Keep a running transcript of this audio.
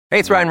Hey,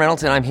 it's Ryan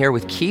Reynolds, and I'm here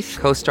with Keith,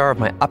 co-star of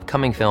my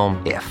upcoming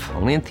film, If,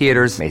 only in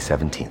theaters May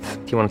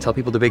 17th. Do you want to tell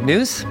people the big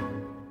news?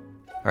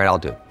 All right, I'll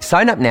do it.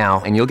 Sign up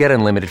now and you'll get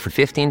unlimited for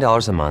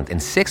 $15 a month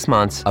and 6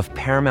 months of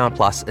Paramount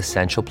Plus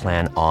Essential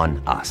Plan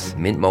on us.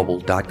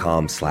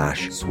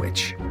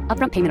 MintMobile.com/switch.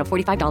 Upfront payment of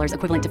 $45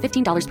 equivalent to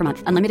 $15 per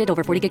month. Unlimited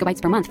over 40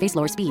 gigabytes per month. Face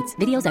lower speeds.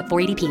 Videos at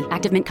 480p.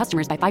 Active Mint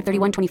customers by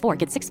 531.24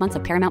 get 6 months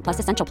of Paramount Plus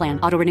Essential Plan.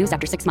 Auto renews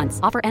after 6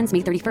 months. Offer ends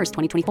May 31st,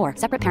 2024.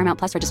 Separate Paramount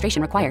Plus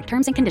registration required.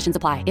 Terms and conditions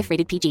apply if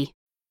rated PG.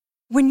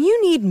 When you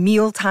need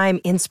mealtime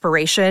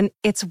inspiration,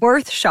 it's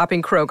worth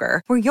shopping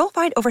Kroger, where you'll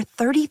find over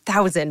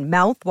 30,000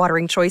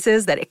 mouth-watering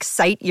choices that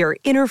excite your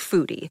inner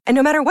foodie. And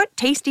no matter what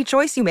tasty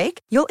choice you make,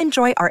 you'll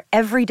enjoy our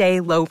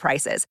everyday low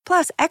prices,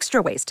 plus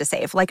extra ways to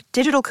save, like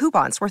digital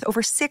coupons worth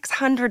over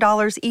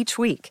 $600 each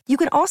week. You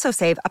can also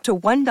save up to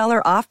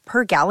 $1 off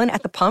per gallon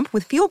at the pump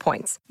with fuel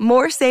points.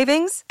 More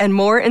savings and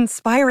more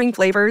inspiring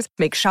flavors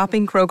make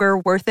shopping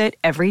Kroger worth it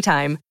every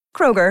time.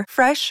 Kroger,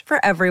 fresh for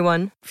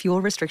everyone.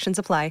 Fuel restrictions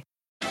apply.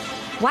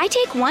 Why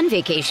take one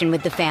vacation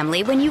with the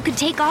family when you could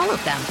take all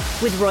of them?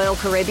 With Royal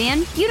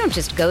Caribbean, you don't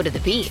just go to the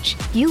beach.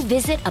 You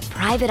visit a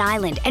private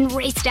island and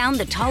race down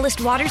the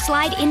tallest water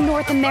slide in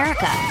North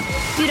America.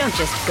 You don't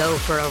just go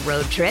for a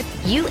road trip.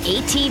 You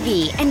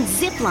ATV and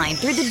zip line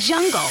through the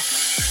jungle.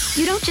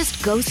 You don't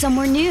just go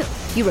somewhere new.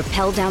 You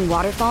rappel down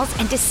waterfalls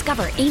and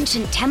discover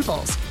ancient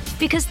temples.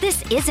 Because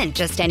this isn't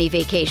just any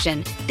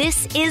vacation.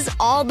 This is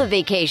all the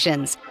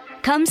vacations.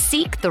 Come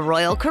seek the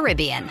Royal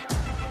Caribbean.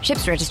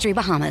 Ships Registry,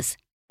 Bahamas.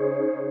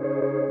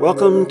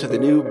 Welcome to the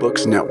New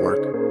Books Network.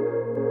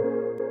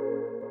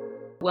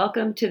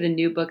 Welcome to the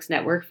New Books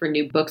Network for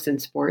New Books in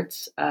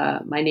Sports.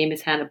 My name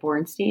is Hannah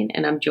Borenstein,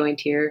 and I'm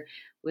joined here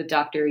with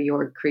Dr.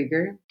 Jörg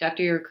Krieger.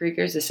 Dr. Jörg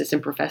Krieger is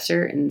assistant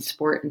professor in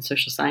sport and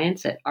social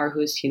science at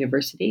Aarhus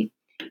University.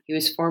 He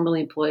was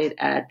formerly employed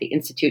at the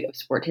Institute of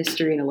Sport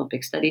History and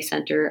Olympic Studies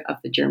Center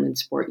of the German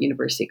Sport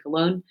University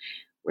Cologne,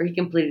 where he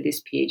completed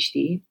his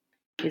PhD.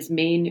 His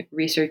main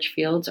research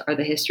fields are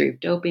the history of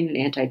doping and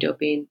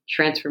anti-doping,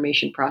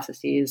 transformation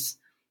processes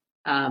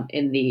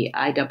in the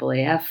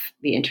IAAF,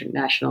 the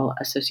International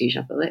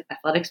Association of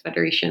Athletics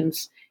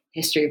Federations,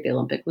 history of the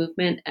Olympic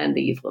movement, and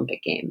the Youth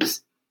Olympic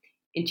Games.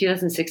 In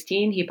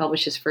 2016, he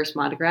published his first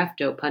monograph,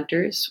 Dope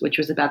Hunters, which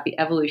was about the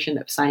evolution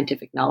of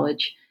scientific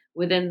knowledge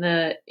within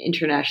the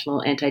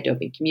international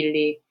anti-doping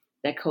community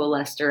that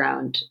coalesced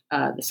around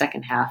the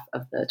second half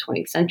of the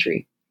 20th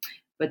century.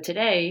 But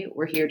today,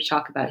 we're here to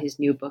talk about his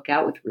new book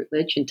out with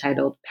Routledge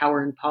entitled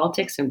Power in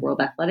Politics and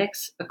World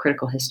Athletics, A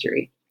Critical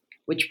History,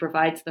 which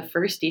provides the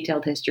first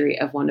detailed history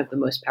of one of the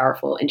most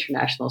powerful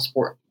international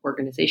sport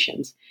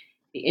organizations,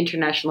 the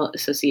International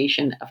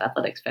Association of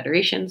Athletics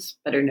Federations,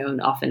 better known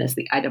often as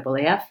the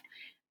IAAF,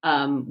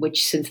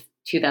 which since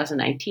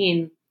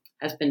 2019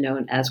 has been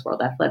known as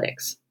World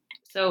Athletics.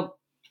 So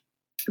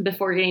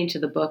before getting into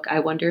the book, I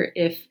wonder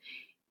if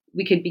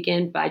we could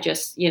begin by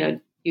just, you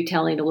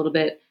telling a little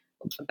bit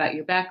about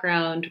your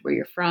background, where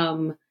you're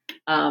from,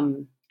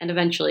 and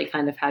eventually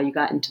kind of how you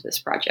got into this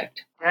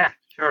project. Yeah,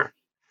 sure.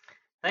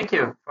 Thank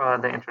you for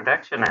the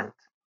introduction and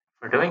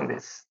for doing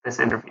this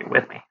interview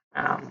with me.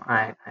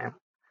 I'm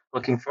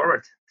looking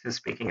forward to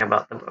speaking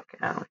about the book,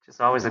 which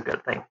is always a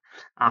good thing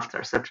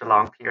after such a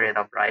long period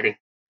of writing.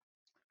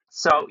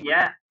 So,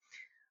 yeah,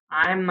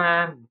 I'm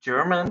a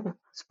German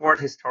sport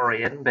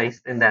historian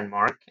based in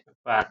Denmark,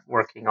 but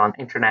working on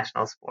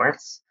international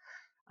sports.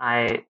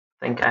 I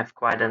think I have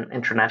quite an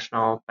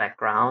international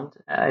background.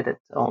 I did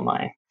all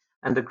my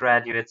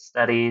undergraduate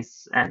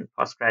studies and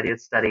postgraduate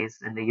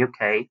studies in the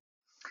UK.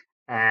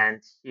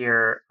 And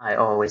here I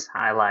always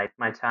highlight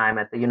my time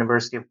at the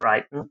University of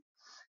Brighton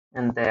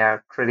and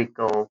their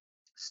critical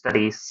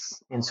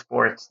studies in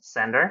sports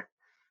center,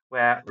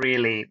 where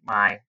really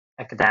my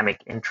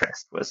academic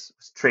interest was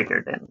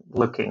triggered in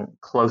looking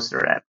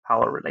closer at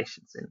power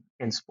relations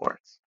in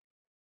sports.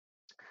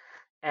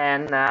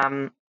 And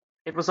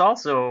it was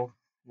also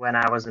when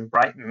I was in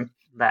Brighton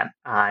that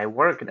I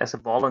worked as a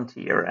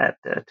volunteer at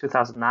the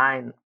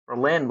 2009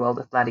 Berlin World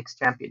Athletics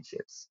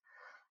Championships.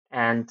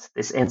 And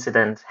this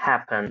incident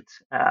happened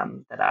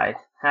that I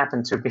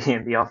happened to be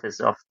in the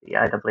office of the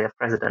IAAF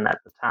president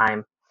at the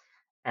time,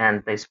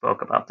 and they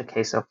spoke about the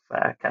case of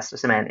Caster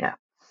Semenya.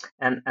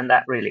 And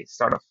that really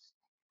sort of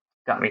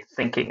got me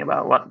thinking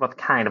about what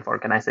kind of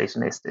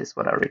organization is this?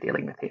 What are we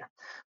dealing with here?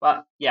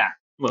 But yeah,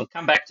 we'll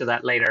come back to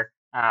that later.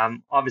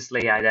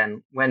 Obviously, I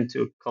then went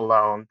to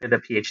Cologne, did a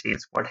PhD in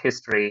sport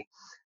history,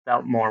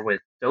 dealt more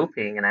with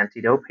doping and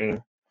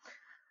anti-doping,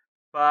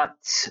 but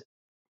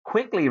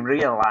quickly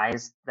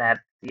realized that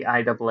the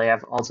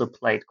IAAF also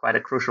played quite a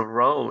crucial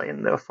role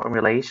in the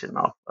formulation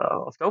of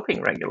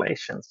doping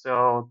regulations.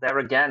 So there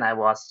again, I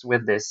was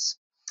with this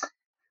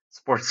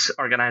sports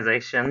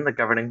organization, the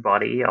governing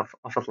body of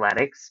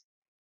athletics.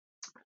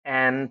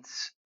 And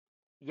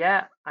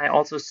yeah, I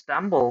also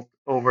stumbled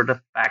over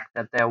the fact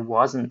that there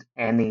wasn't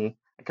any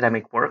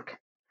academic work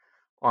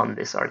on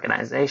this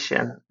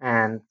organization.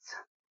 And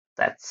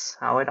that's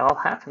how it all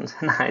happened.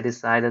 And I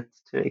decided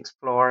to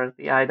explore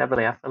the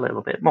IAAF a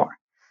little bit more.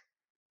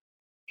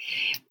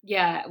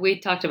 Yeah, we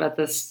talked about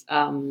this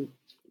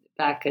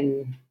back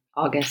in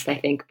August, I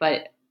think.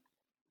 But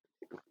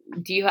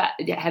do you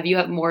have you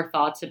have more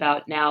thoughts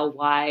about now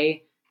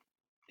why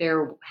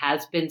there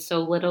has been so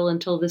little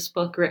until this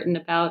book written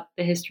about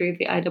the history of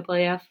the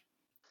IAAF?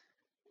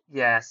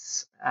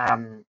 Yes,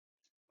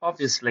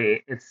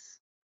 obviously it's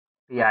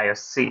the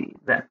IOC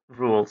that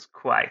rules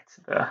quite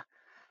the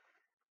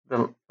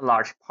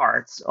large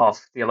parts of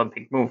the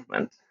Olympic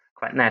movement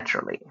quite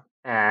naturally.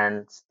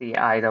 And the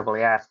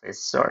IAAF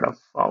is sort of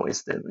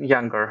always the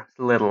younger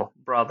little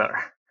brother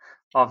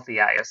of the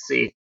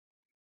IOC.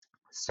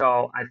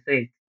 So I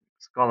think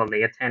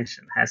scholarly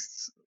attention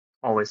has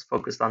always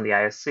focused on the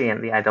IOC,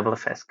 and the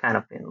IAAF has kind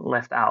of been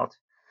left out.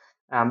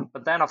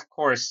 But then, of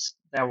course,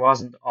 there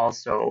wasn't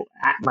also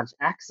much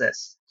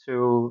access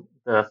to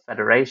the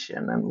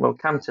federation, and we'll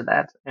come to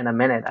that in a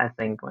minute, I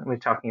think, when we're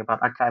talking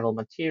about archival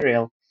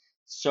material.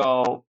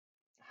 So,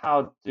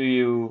 how do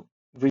you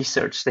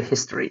research the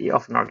history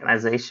of an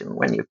organization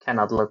when you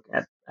cannot look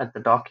at the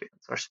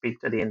documents or speak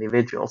to the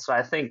individual? So,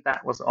 I think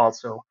that was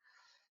also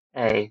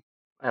a,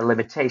 a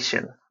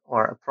limitation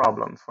or a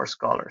problem for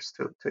scholars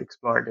to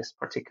explore this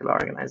particular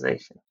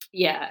organization.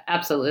 Yeah,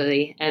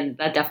 absolutely. And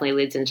that definitely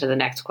leads into the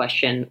next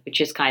question,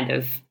 which is kind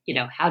of,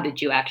 how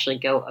did you actually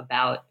go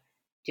about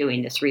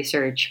doing this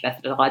research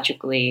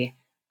methodologically?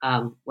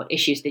 What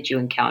issues did you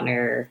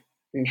encounter?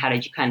 And how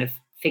did you kind of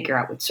figure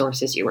out what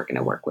sources you were going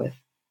to work with?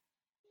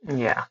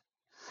 Yeah.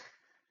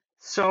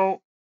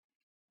 So,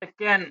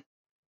 again,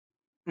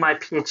 my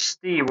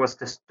PhD was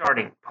the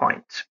starting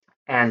point.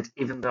 And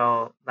even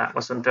though that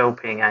was on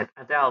doping, I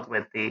dealt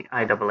with the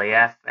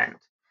IAAF, and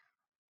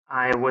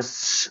I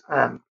was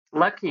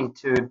lucky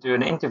to do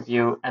an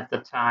interview at the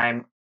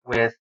time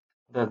with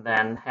the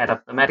then head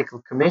of the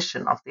medical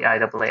commission of the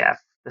IAAF,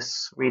 the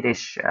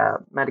Swedish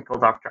medical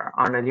doctor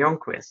Arne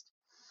Ljungqvist,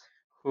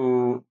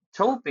 who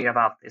told me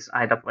about this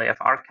IAAF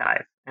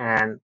archive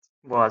and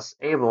was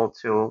able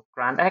to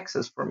grant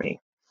access for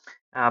me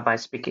by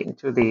speaking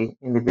to the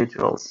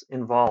individuals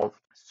involved.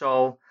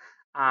 So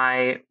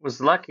I was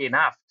lucky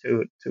enough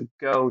to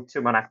go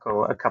to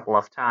Monaco a couple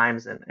of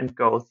times and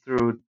go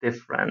through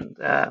different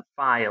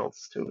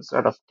files to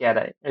sort of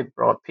get a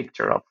broad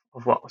picture of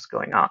what was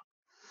going on.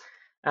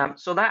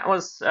 So that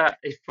was a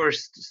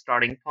first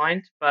starting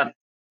point, but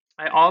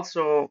I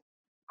also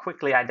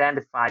quickly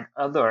identified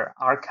other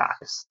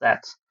archives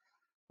that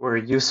were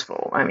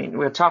useful. I mean,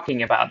 we're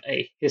talking about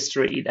a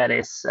history that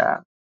is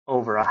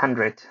over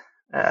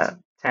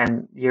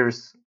 110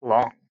 years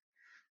long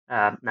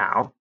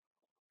now.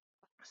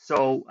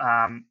 So,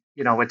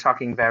 we're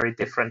talking very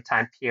different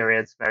time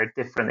periods, very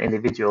different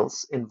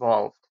individuals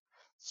involved.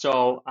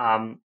 So,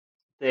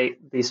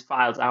 these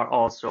files are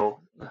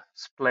also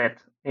split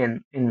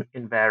in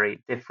very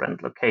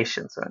different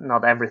locations. So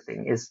not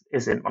everything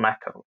is in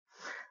Monaco.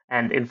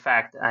 And in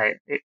fact,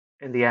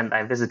 in the end,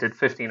 I visited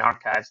 15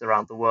 archives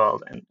around the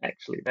world, and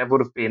actually there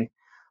would have been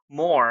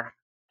more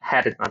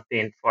had it not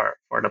been for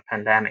the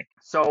pandemic.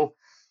 So,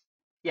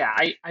 yeah,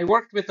 I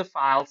worked with the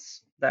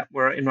files that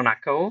were in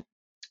Monaco,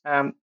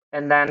 and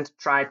then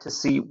tried to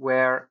see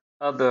where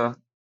other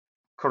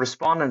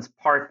correspondence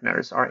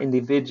partners or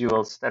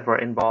individuals that were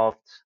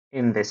involved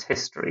in this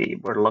history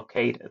were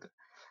located,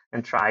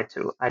 and try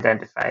to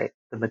identify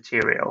the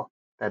material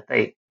that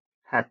they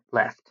had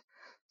left.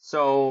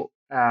 So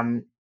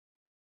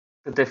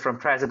the different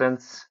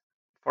presidents,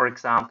 for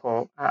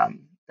example,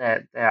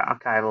 their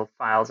archival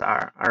files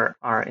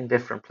are in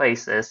different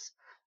places.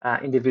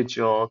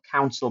 Individual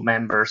council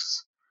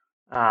members,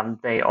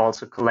 they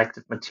also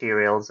collected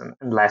materials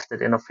and left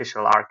it in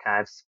official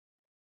archives.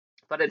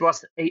 But it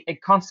was a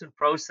constant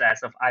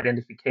process of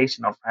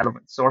identification of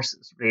relevant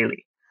sources,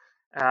 really.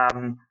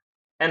 And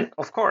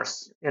of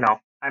course,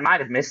 I might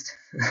have missed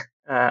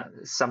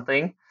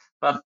something,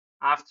 but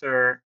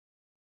after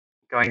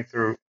going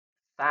through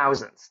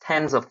thousands,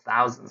 tens of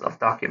thousands of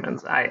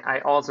documents,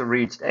 I also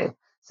reached a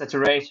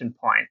saturation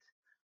point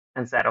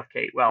and said,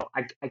 okay, well,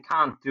 I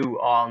can't do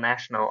all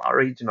national or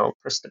regional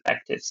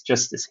perspectives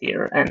justice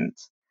here, and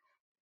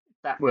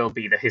that will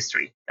be the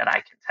history that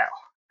I can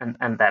tell.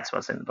 And that's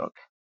what's in the book.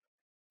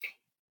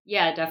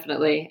 Yeah,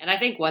 definitely. And I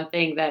think one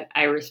thing that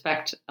I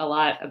respect a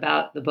lot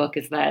about the book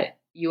is that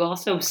you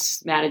also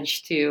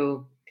managed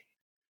to,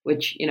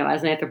 which,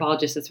 as an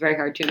anthropologist, it's very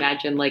hard to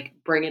imagine, like,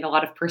 bring in a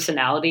lot of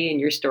personality in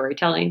your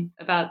storytelling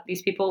about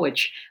these people,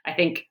 which I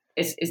think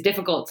is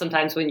difficult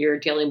sometimes when you're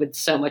dealing with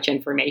so much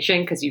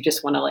information, because you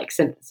just want to like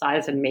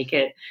synthesize and make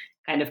it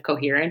kind of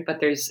coherent.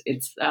 But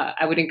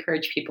I would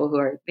encourage people who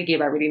are thinking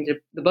about reading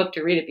the book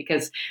to read it,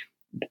 because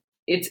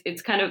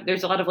it's kind of,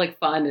 there's a lot of like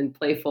fun and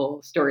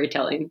playful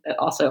storytelling that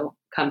also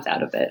comes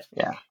out of it.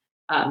 Yeah.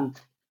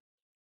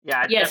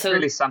 That's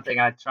really something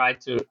I try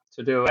to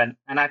do, and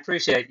I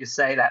appreciate you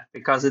say that,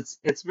 because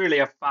it's really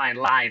a fine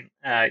line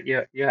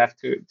you have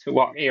to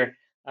walk here.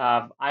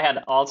 I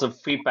had also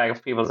feedback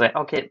of people say,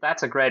 okay,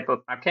 that's a great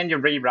book. Now, can you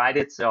rewrite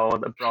it so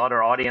the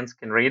broader audience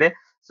can read it?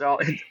 So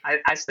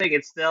I think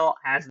it still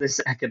has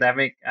this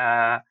academic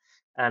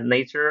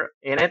nature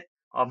in it,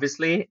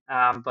 obviously.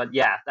 But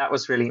yeah, that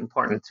was really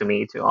important to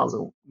me to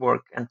also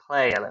work and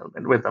play a little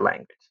bit with the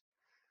language.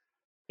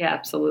 Yeah,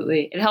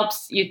 absolutely. It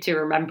helps you to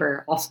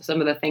remember also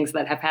some of the things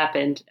that have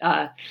happened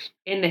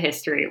in the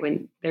history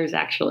when there's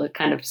actual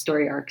kind of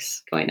story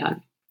arcs going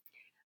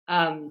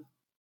on.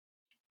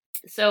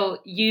 So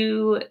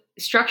you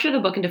structure the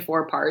book into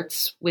 4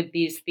 parts with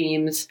these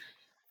themes: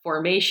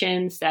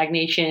 formation,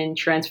 stagnation,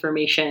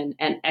 transformation,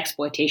 and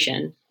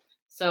exploitation.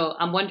 So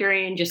I'm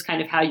wondering just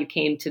kind of how you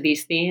came to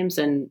these themes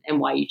and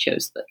why you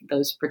chose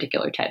those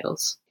particular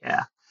titles.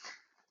 Yeah.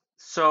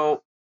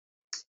 So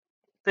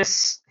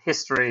this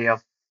history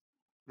of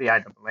the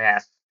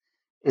IAAF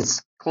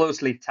is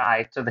closely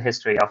tied to the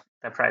history of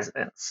the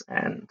presidents.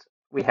 And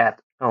we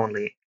had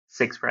only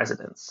 6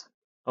 presidents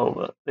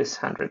over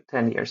this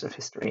 110 years of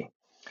history,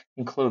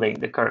 including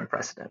the current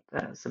president,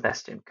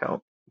 Sebastian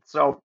Coe.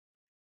 So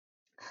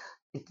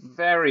it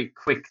very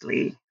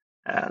quickly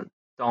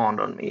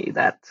dawned on me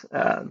that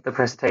the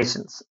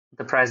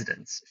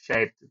presidents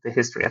shaped the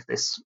history of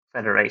this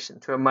federation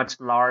to a much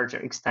larger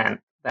extent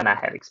than I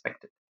had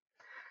expected.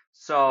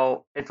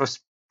 So it was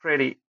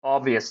pretty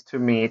obvious to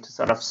me to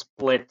sort of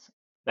split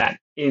that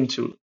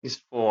into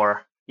these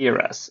 4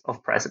 eras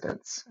of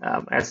presidents,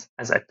 as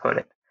I put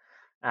it.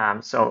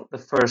 So the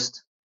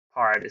first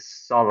part is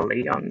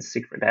solidly on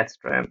Sigfrid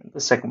Edström, and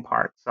the second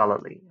part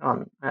solidly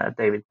on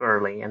David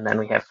Burley, and then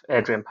we have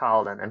Adrian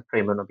Paulin and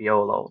Primo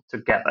Noviolo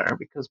together,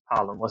 because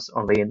Paulin was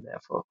only in there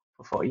for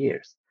 5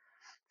 years.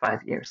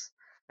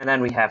 And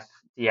then we have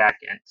Diak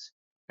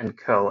and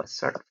Coe as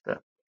sort of the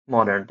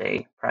modern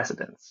day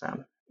presidents,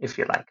 if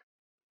you like.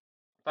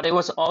 But it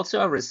was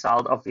also a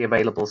result of the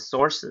available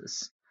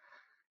sources,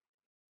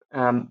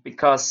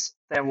 because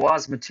there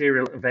was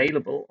material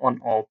available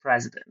on all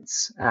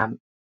presidents,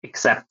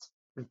 except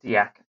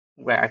Diak,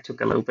 where I took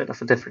a little bit of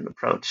a different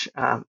approach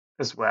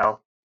as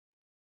well.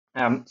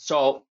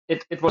 So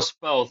it was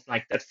both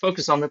like that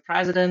focus on the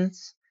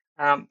presidents,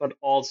 but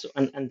also,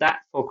 and that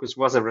focus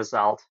was a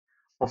result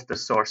of the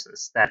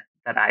sources that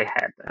I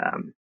had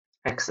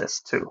access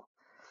to.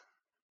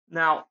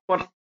 Now,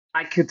 what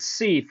I could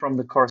see from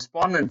the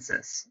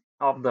correspondences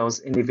of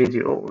those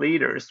individual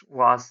leaders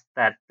was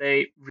that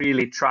they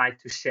really tried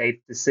to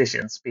shape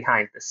decisions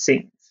behind the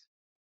scenes.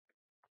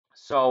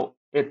 So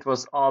it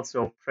was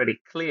also pretty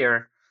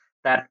clear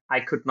that I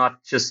could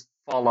not just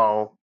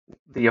follow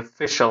the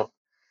official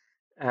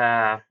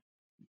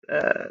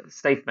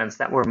statements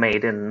that were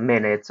made in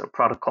minutes or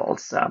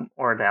protocols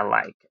or the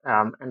like,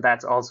 and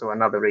that's also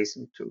another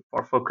reason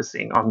for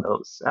focusing on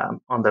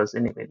those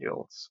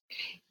individuals.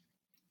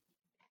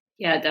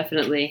 Yeah,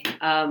 definitely.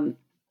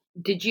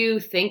 Did you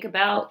think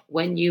about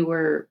when you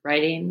were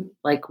writing,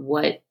 like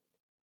what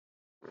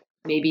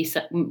maybe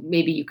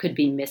you could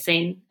be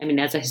missing? I mean,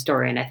 as a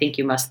historian, I think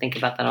you must think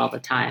about that all the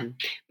time.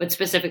 But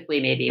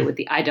specifically, maybe with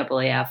the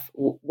IAAF,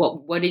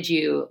 what did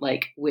you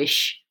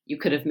wish you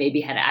could have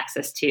maybe had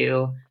access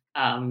to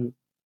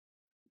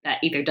that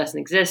either doesn't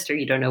exist, or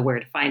you don't know where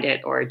to find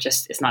it, or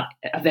just is not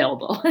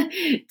available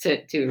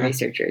to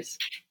researchers?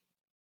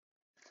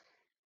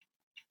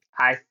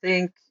 I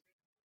think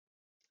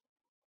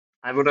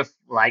I would have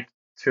liked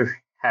to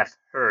have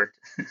heard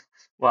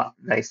what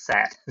they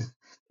said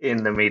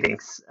in the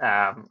meetings,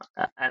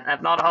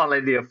 and not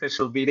only the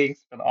official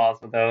meetings, but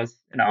also those,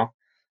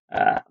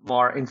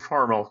 more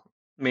informal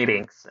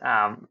meetings,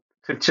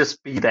 to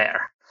just be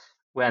there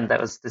when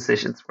those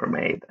decisions were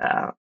made.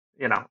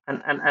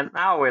 And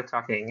now we're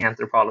talking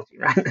anthropology,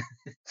 right?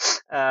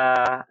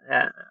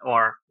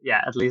 Or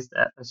at least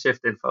a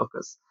shift in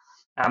focus.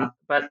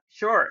 But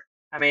sure,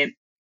 I mean,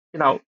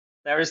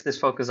 there is this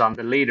focus on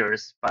the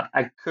leaders, but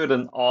I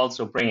couldn't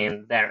also bring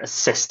in their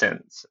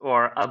assistants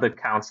or other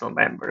council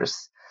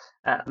members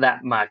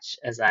that much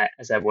as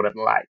I would have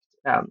liked.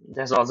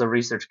 There's also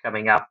research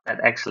coming up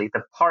that actually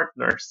the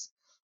partners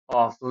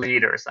of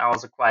leaders are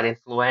also quite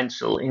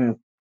influential in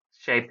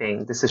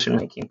shaping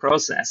decision-making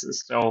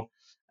processes. So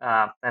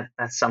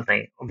that's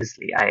something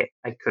obviously I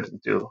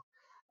couldn't do.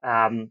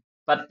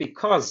 But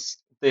because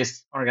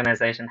this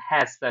organization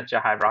has such a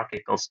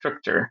hierarchical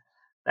structure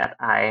that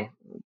I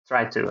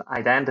tried to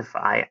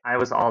identify, I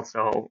was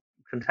also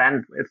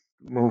content with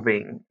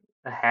moving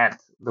ahead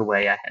the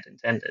way I had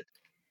intended.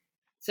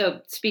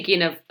 So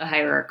speaking of a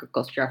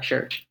hierarchical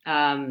structure,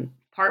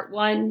 part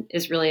 1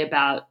 is really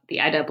about the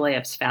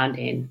IAAF's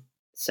founding.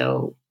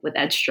 So with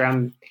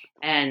Edström,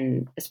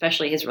 and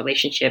especially his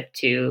relationship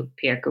to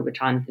Pierre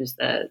Coubertin, who's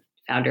the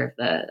founder of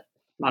the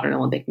modern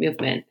Olympic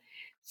movement.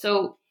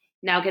 So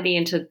now getting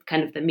into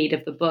kind of the meat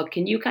of the book,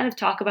 can you kind of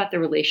talk about the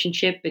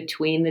relationship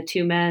between the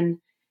two men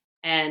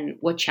and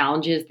what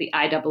challenges the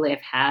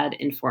IAAF had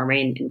in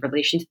forming in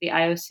relation to the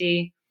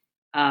IOC?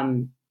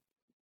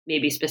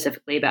 Maybe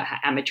specifically about how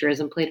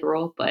amateurism played a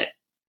role, but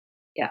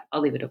yeah,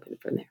 I'll leave it open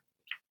from there.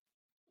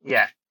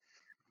 Yeah.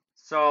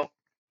 So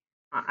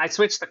I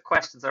switched the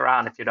questions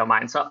around, if you don't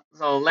mind. So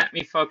let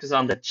me focus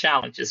on the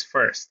challenges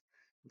first,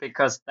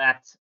 because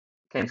that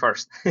came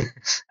first.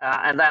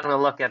 And then we'll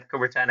look at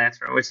Coubertin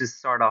Edström, which is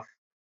sort of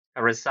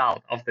a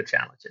result of the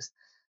challenges.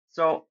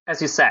 So,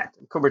 as you said,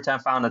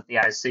 Coubertin founded the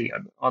IOC,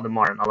 or the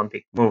modern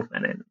Olympic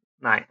movement, in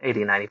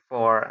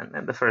 1894, and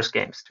then the first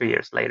games 2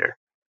 years later.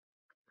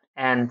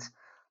 And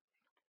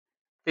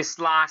this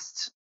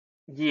last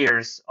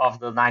years of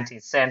the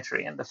 19th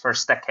century and the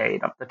first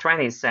decade of the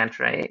 20th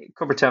century,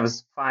 Coubertin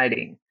was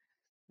fighting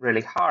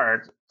really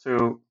hard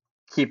to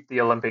keep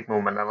the Olympic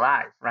movement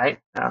alive, right?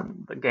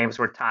 The games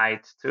were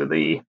tied to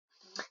the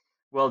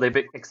World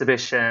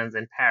exhibitions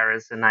in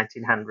Paris in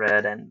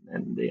 1900 and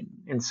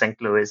in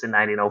St. Louis in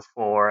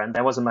 1904, and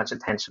there wasn't much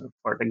attention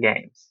for the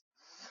games.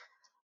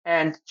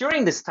 And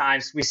during these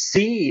times, we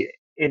see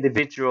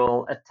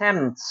individual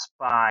attempts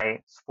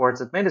by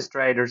sports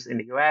administrators in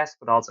the US,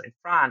 but also in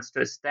France,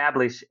 to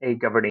establish a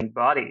governing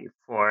body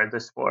for the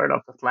sport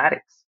of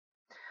athletics.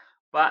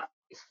 But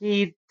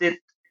he did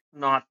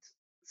not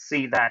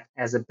see that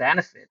as a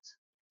benefit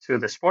to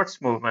the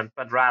sports movement,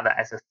 but rather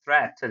as a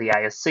threat to the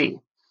IOC,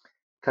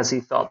 because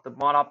he thought the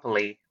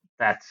monopoly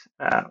that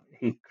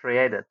he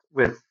created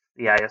with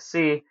the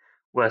IOC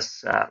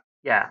was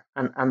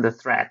under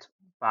threat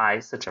by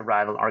such a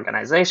rival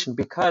organization,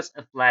 because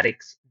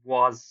athletics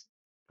was,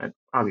 and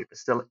arguably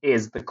still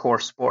is, the core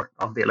sport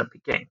of the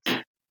Olympic Games.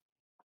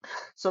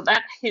 So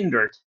that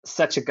hindered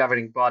such a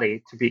governing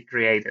body to be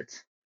created,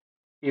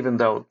 even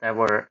though there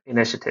were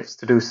initiatives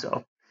to do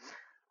so.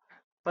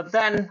 But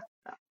then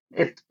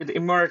it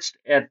emerged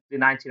at the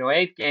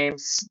 1908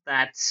 Games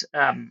that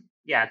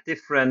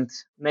different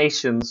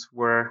nations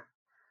were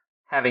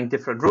having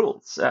different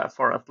rules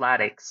for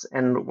athletics.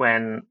 And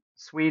when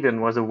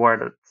Sweden was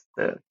awarded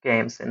the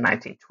Games in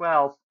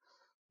 1912,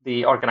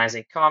 the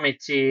organizing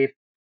committee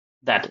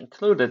that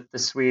included the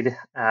Swede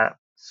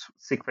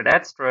Siegfried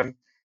Edström,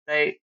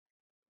 they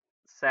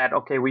said,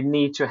 okay, we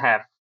need to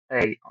have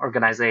an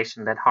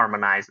organization that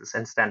harmonizes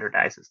and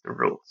standardizes the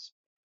rules.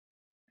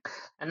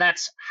 And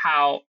that's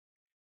how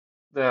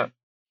the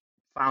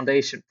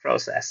foundation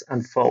process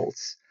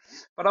unfolds.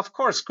 But of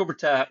course,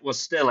 Coubertin was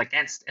still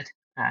against it.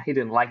 He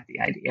didn't like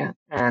the idea.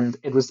 And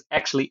it was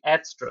actually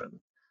Edström,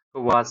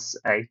 who was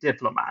a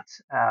diplomat,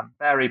 a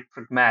very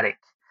pragmatic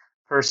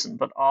person,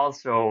 but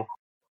also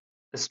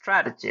a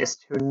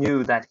strategist who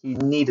knew that he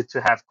needed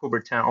to have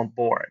Coubertin on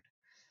board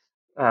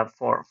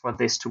for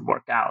this to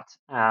work out.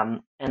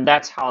 And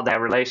that's how their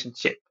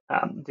relationship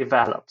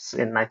develops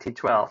in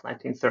 1912,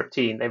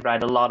 1913. They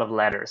write a lot of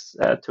letters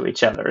to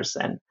each other,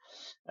 and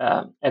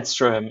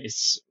Edström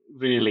is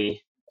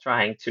really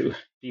trying to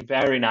be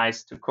very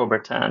nice to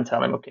Coubertin and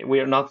tell him, okay, we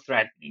are not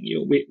threatening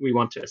you. We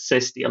want to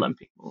assist the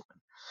Olympic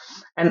movement.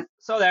 And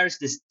so there's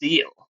this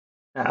deal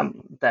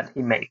that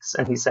he makes.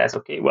 And he says,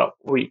 okay, well,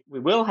 we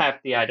will have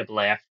the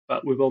IAAF,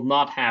 but we will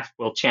not have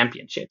World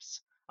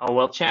Championships. Our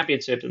World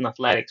Championship in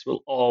athletics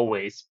will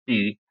always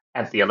be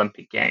at the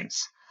Olympic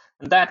Games.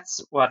 And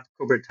that's what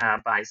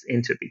Coubertin buys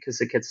into, because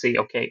he can see,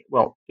 okay,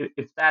 well,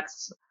 if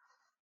that's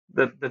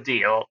the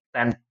deal,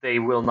 then they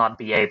will not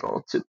be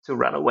able to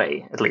run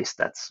away. At least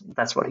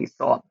that's what he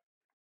thought.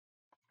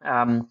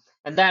 And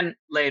then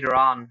later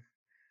on,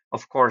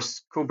 of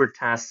course,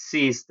 Coubertin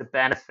sees the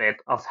benefit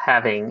of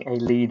having a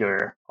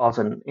leader of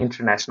an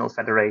international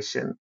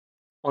federation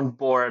on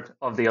board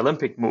of the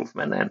Olympic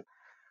movement. And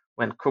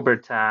when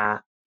Coubertin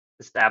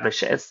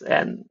establishes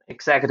an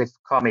executive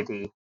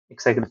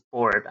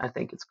board, I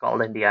think it's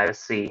called, in the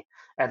IOC,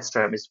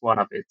 Edström is one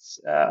of its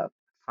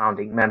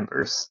founding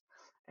members.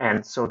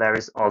 And so there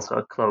is also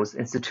a close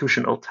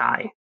institutional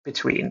tie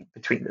between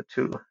the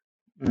two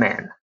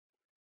men.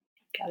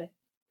 Got it.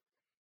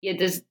 Yeah.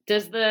 Does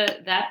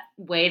that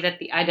way that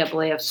the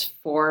IAAF's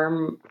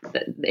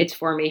its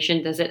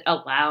formation, does it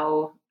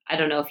allow, I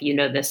don't know if you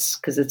know this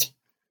because it's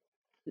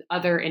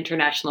other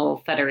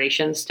international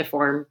federations to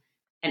form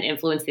and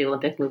influence the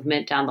Olympic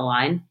movement down the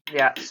line?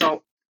 Yeah.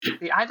 So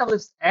the IAAF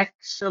is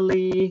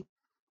actually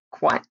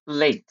quite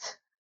late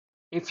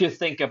if you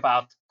think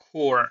about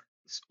core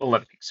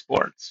Olympic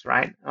sports,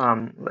 right?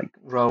 Like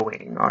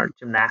rowing or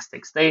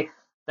gymnastics. They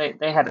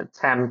had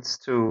attempts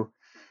to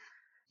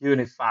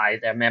unify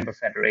their member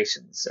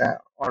federations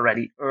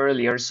already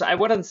earlier. So I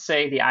wouldn't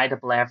say the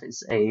IAAF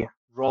is a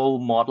role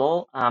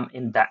model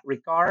in that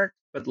regard,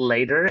 but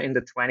later in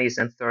the 20s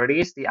and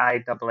 30s, the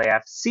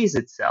IAAF sees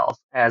itself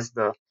as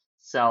the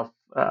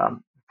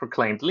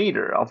self-proclaimed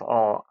leader of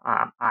all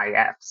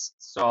IFs.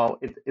 So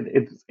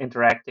it's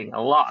interacting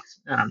a lot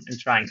and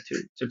trying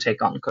to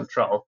take on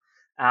control.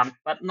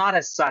 But not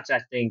as such, I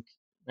think,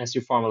 as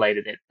you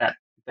formulated it, that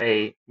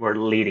they were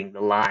leading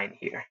the line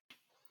here.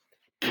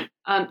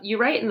 You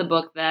write in the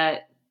book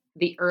that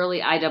the early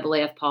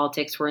IAAF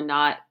politics were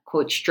not,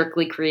 quote,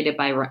 strictly created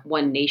by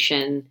one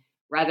nation.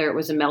 Rather, it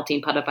was a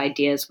melting pot of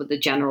ideas with the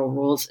general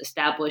rules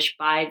established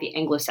by the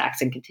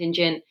Anglo-Saxon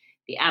contingent,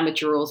 the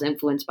amateur rules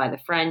influenced by the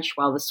French,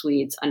 while the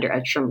Swedes under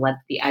Edström led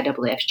the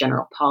IAAF's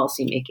general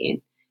policy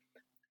making.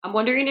 I'm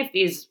wondering if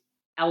these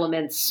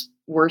elements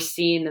were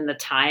seen in the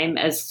time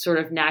as sort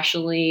of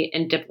nationally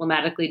and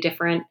diplomatically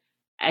different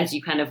as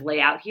you kind of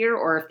lay out here,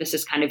 or if this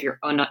is kind of your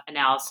own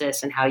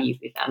analysis and how you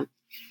view them.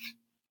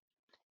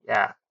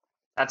 Yeah,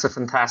 that's a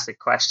fantastic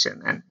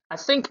question. And I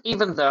think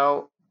even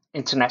though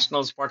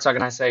international sports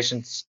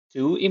organizations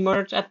do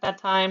emerge at that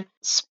time.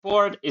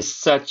 Sport is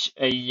such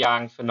a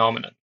young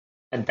phenomenon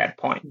at that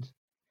point.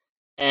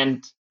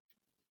 And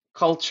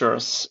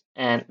cultures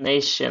and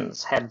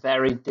nations had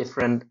very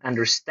different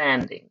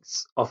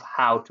understandings of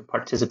how to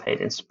participate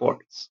in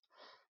sports.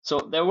 So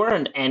there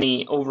weren't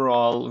any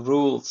overall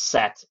rules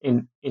set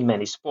in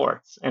many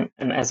sports. And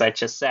as I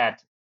just said,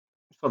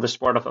 for the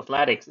sport of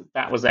athletics,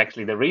 that was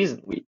actually the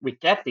reason we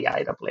get the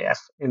IAAF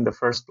in the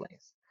first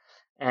place.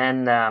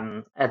 And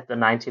at the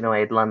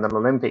 1908 London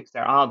Olympics,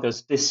 there are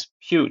those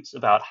disputes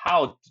about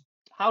how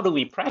do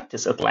we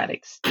practice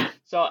athletics.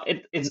 So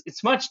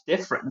it's much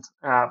different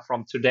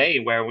from today,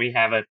 where we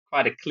have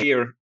quite a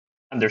clear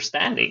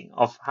understanding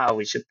of how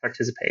we should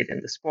participate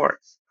in the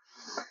sports.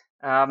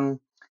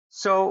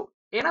 So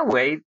in a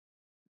way,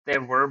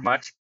 there were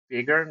much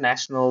bigger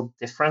national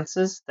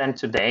differences than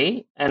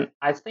today. And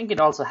I think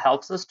it also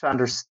helps us to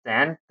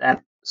understand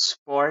that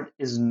sport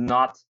is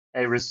not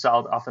a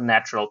result of a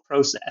natural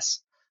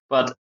process,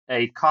 but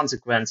a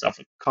consequence of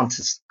a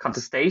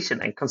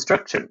contestation and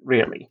construction,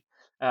 really,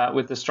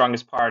 with the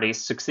strongest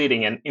parties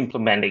succeeding in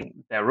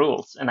implementing their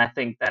rules. And I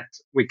think that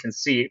we can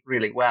see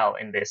really well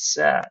in this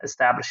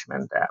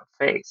establishment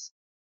phase.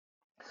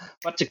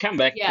 But to come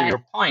back to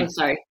your point,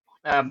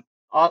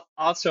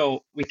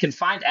 also, we can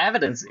find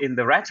evidence in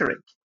the rhetoric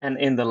and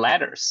in the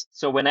letters.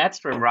 So when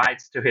Edstrom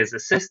writes to his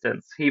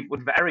assistants, he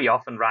would very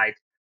often write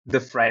the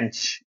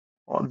French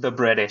or the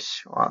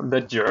British or the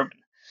German,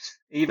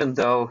 even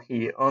though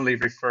he only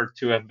referred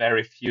to a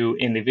very few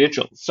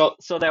individuals.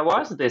 So there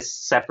was this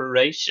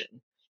separation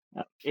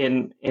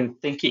in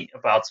thinking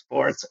about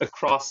sports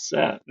across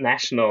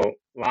national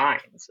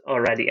lines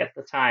already at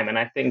the time. And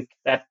I think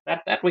that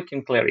we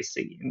can clearly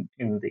see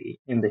in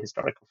the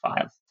historical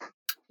files.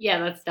 Yeah,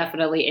 that's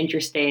definitely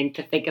interesting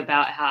to think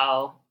about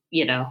how,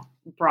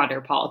 broader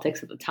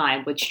politics at the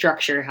time would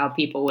structure how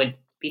people would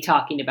be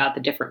talking about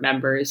the different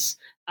members,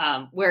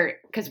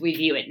 because we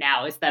view it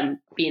now as them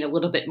being a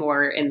little bit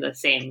more in the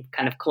same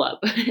kind of club.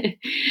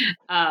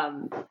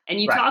 And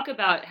you talk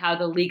about how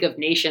the League of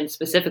Nations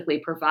specifically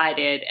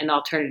provided an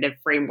alternative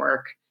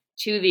framework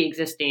to the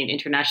existing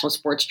international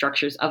sports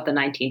structures of the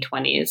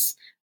 1920s,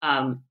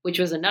 which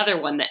was another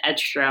one that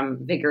Edstrom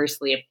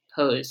vigorously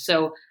opposed.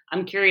 So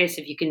I'm curious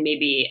if you can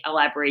maybe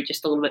elaborate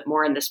just a little bit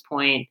more on this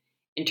point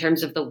in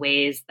terms of the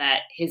ways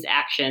that his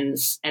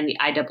actions and the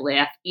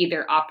IAAF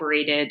either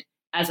operated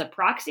as a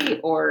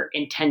proxy or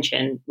in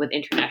tension with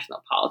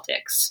international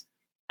politics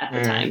at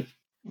the time.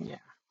 Yeah.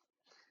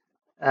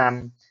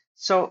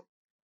 So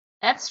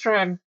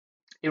Edstrom,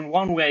 in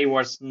one way,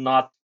 was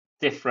not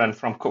different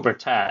from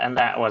Coubertin, and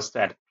that was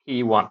that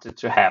he wanted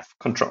to have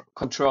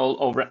control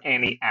over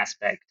any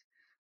aspect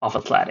of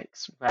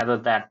athletics, whether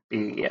that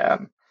be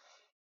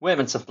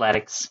women's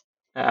athletics,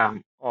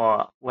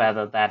 or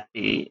whether that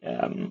be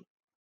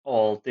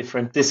all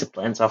different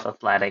disciplines of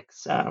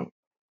athletics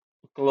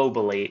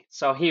globally.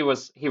 So he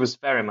was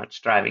very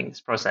much driving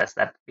this process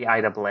that the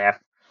IAAF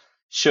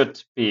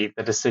should be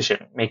the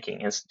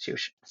decision-making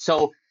institution.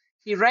 So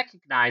he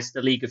recognized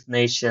the League of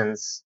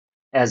Nations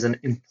as an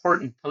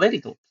important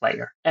political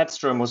player.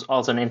 Edstrom was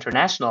also an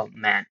international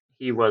man.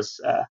 He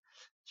was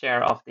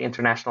chair of the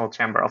International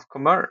Chamber of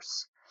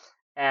Commerce.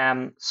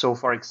 So,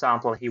 for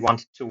example, he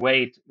wanted to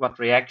wait what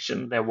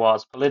reaction there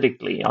was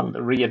politically on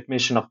the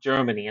readmission of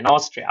Germany and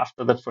Austria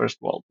after the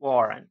First World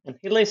War, and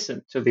he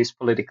listened to these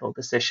political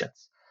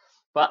decisions.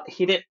 But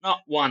he did not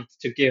want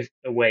to give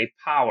away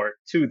power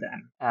to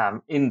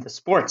them in the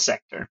sports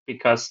sector,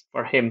 because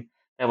for him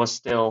there was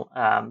still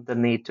the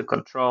need to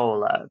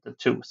control the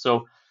two.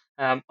 So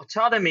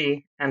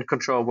autonomy and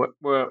control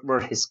were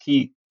his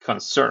key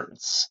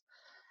concerns.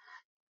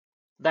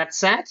 That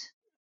said,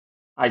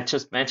 I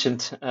just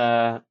mentioned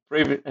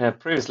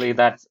previously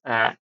that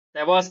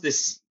there was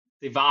this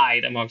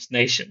divide amongst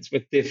nations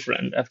with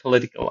different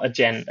political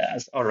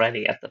agendas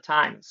already at the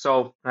time.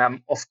 So,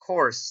 of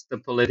course, the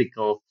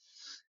political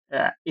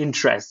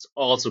interests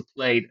also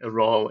played a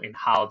role in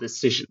how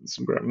decisions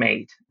were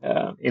made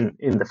in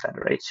the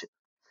Federation.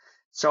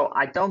 So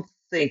I don't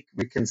think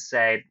we can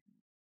say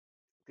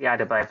the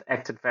IAAF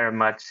acted very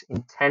much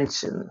in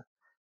tension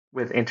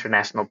with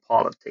international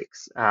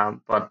politics,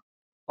 but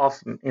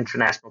often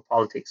international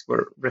politics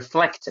were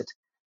reflected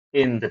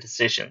in the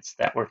decisions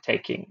that were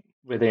taken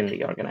within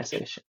the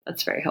organization.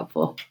 That's very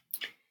helpful.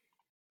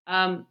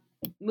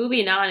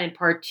 Moving on in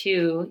part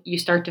 2, you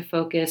start to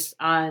focus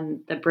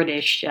on the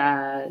British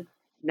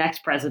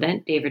next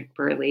president, David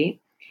Burley.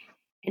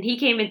 And he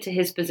came into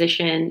his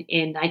position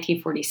in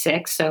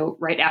 1946, so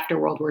right after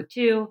World War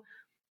II,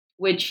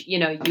 which, you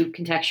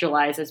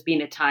contextualize as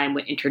being a time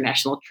when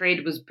international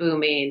trade was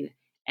booming.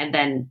 And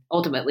then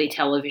ultimately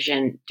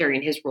television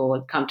during his rule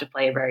had come to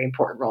play a very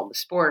important role in the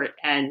sport.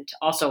 And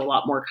also a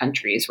lot more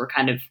countries were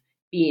kind of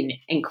being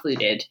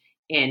included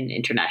in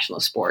international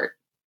sport.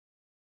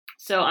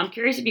 So I'm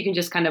curious if you can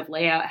just kind of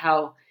lay out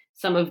how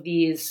some of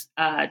these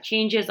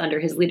changes under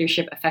his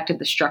leadership affected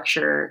the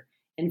structure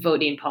and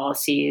voting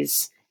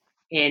policies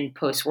in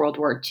post-World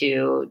War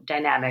II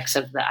dynamics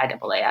of the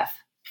IAAF.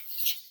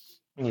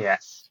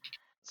 Yes.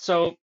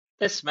 So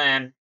this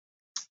man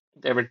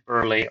David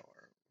Burley, or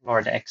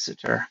Lord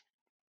Exeter,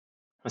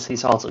 as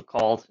he's also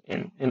called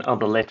in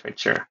other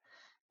literature.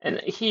 And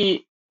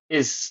he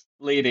is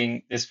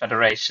leading this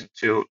federation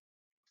through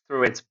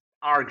its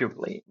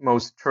arguably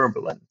most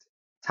turbulent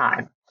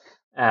time,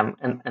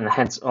 and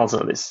hence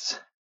also this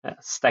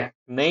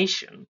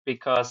stagnation,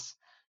 because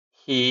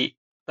he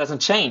doesn't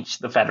change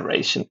the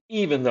federation,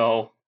 even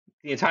though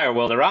the entire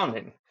world around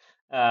him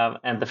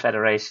and the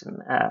federation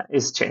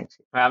is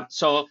changing.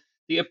 So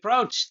the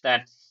approach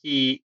that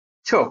he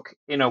took,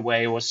 in a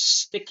way, was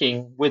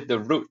sticking with the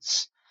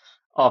roots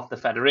of the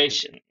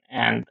federation,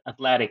 and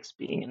athletics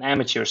being an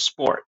amateur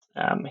sport.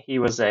 He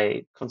was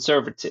a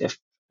conservative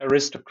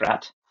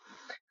aristocrat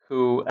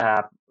who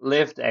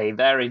lived a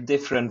very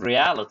different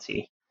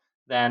reality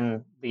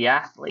than the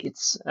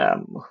athletes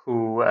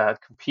who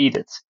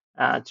competed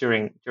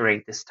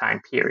during this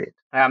time period.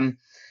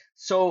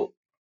 So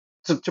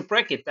to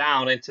break it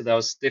down into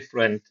those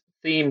different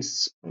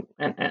themes,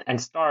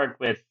 and start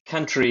with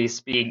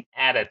countries being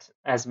added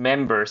as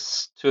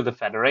members to the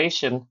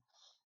federation.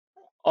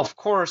 Of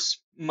course,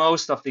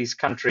 most of these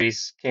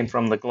countries came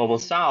from the global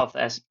south,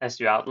 as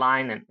you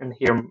outline, and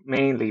here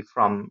mainly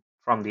from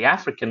the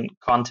African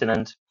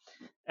continent.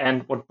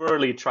 And what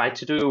Burley tried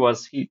to do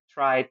was he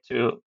tried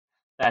to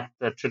that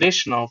the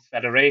traditional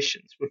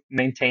federations would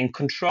maintain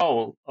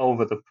control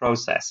over the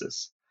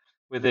processes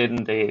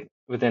within the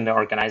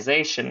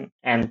organization,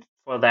 and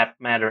for that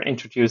matter,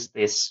 introduce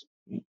this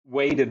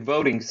weighted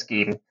voting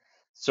scheme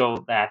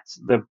so that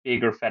the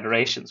bigger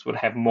federations would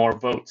have more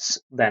votes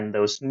than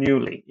those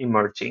newly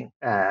emerging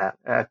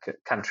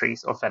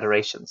countries or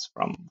federations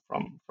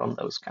from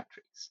those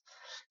countries.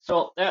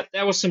 So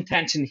there was some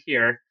tension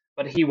here,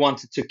 but he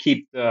wanted to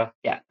keep the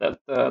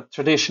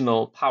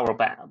traditional power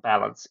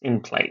balance in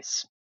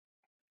place.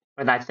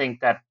 And I think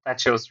that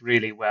shows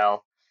really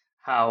well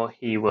how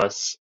he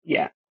was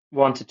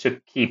wanted to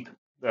keep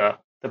the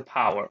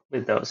power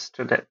with those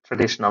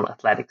traditional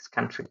athletics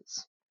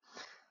countries.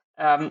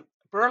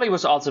 Burley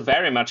was also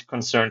very much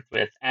concerned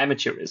with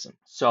amateurism.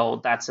 So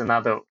that's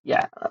another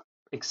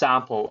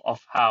example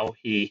of how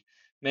he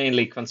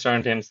mainly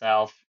concerned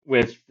himself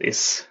with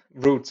these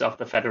roots of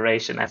the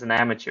federation as an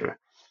amateur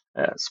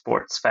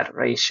sports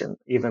federation,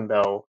 even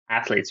though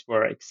athletes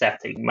were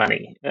accepting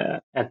money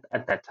at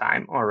that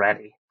time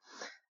already.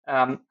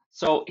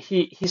 So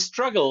he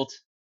struggled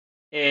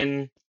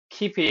in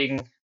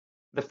keeping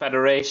the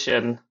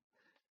federation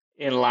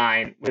in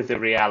line with the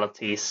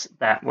realities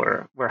that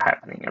were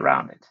happening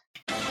around it.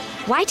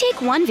 Why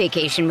take one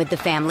vacation with the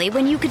family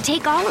when you could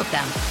take all of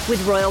them?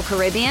 With Royal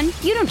Caribbean,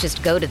 you don't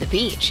just go to the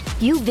beach.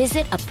 You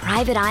visit a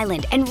private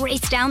island and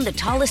race down the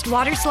tallest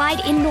water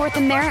slide in North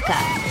America.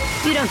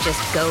 You don't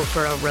just go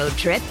for a road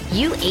trip.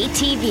 You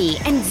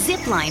ATV and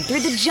zip line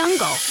through the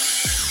jungle.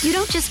 You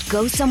don't just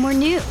go somewhere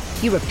new.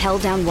 You rappel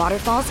down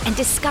waterfalls and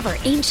discover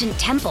ancient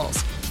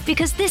temples.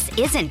 Because this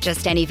isn't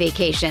just any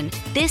vacation.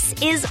 This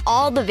is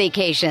all the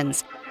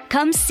vacations.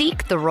 Come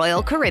seek the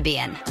Royal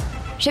Caribbean.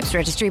 Ships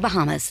Registry,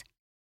 Bahamas.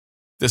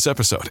 This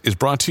episode is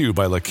brought to you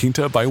by La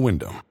Quinta by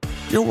Wyndham.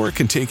 Your work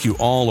can take you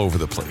all over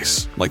the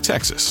place, like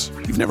Texas.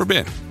 You've never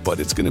been, but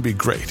it's going to be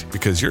great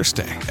because you're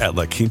staying at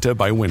La Quinta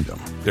by Wyndham.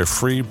 Their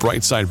free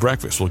Bright Side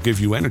breakfast will give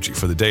you energy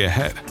for the day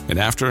ahead. And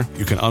after,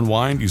 you can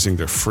unwind using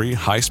their free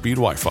high-speed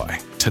Wi-Fi.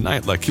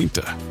 Tonight, La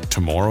Quinta.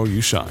 Tomorrow,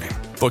 you shine.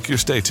 Book your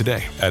stay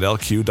today at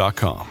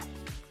lq.com.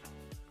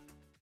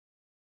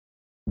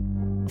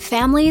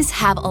 Families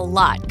have a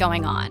lot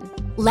going on.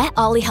 Let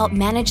Ollie help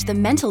manage the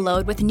mental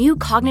load with new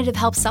cognitive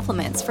help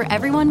supplements for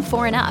everyone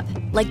 4 and up,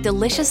 like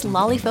delicious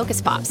Lolly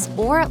Focus Pops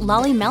or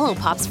Lolly Mellow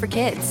Pops for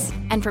kids.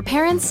 And for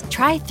parents,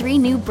 try 3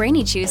 new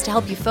Brainy Chews to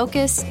help you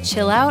focus,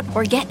 chill out,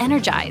 or get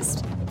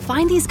energized.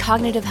 Find these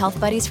cognitive health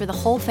buddies for the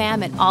whole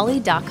fam at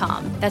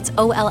ollie.com. That's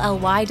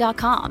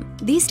OLLY.com.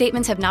 These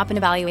statements have not been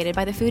evaluated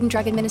by the Food and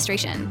Drug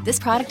Administration. This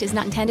product is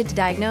not intended to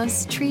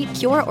diagnose, treat,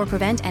 cure, or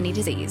prevent any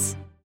disease.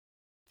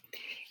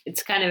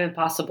 It's kind of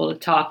impossible to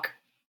talk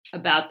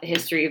about the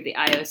history of the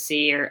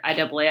IOC or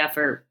IAAF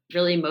or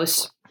really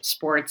most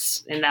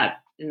sports in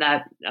that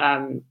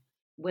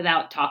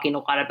without talking a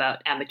lot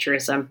about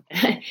amateurism,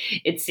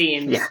 it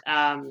seems.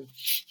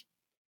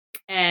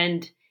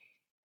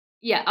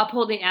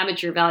 Upholding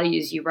amateur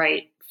values, you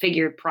write,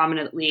 figured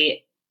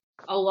prominently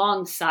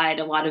alongside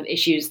a lot of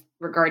issues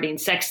regarding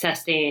sex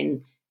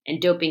testing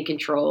and doping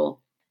control.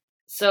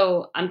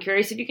 So I'm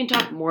curious if you can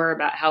talk more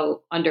about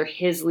how under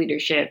his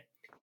leadership,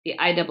 the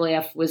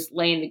IAAF was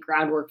laying the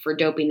groundwork for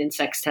doping and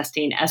sex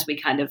testing as we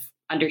kind of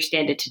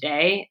understand it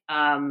today.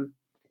 And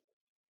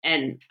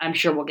I'm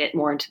sure we'll get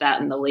more into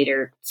that in the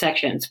later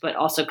sections, but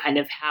also kind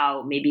of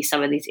how maybe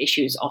some of these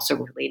issues also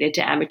related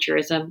to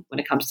amateurism when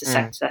it comes to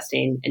sex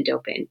testing and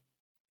doping.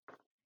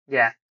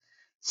 Yeah.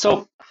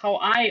 So how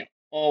I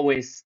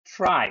always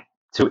try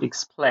to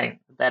explain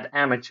that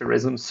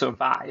amateurism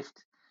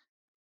survived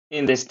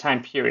in this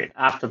time period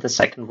after the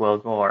Second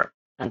World War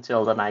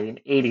until the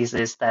 1980s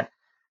is that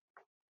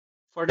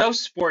for those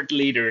sport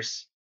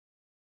leaders,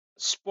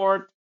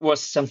 sport was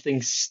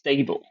something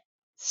stable,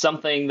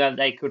 something that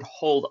they could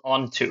hold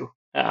on to.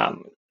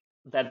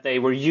 that they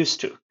were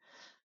used to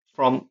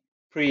from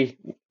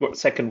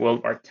pre-Second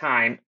World War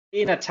time,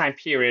 in a time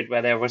period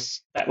where that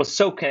was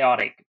so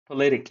chaotic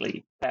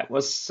politically, that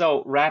was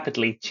so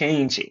rapidly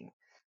changing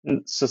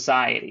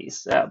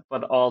societies,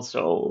 but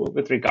also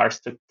with regards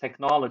to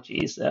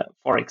technologies,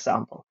 for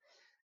example.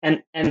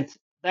 And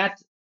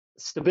that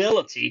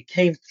stability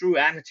came through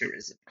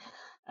amateurism.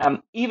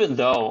 Even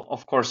though,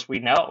 of course, we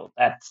know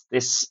that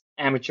this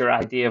amateur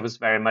idea was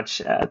very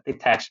much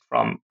detached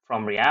from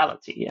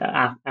reality.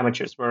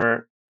 Amateurs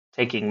were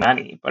taking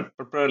money, but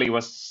Burley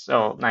was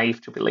so naive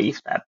to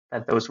believe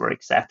that those were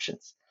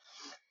exceptions.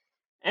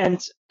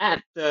 And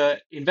the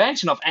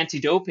invention of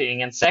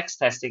anti-doping and sex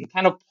testing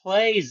kind of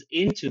plays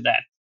into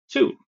that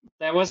too.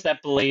 There was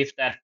that belief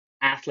that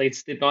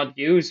athletes did not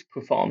use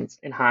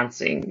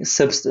performance-enhancing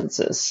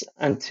substances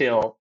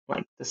until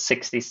like the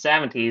 60s,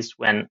 70s,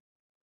 when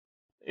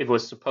it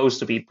was supposed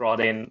to be brought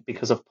in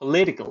because of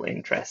political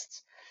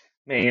interests,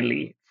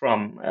 mainly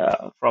from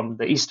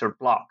the Eastern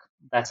Bloc.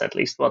 That's at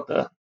least what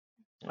the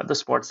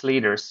sports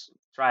leaders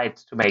tried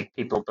to make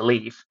people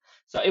believe.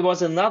 So it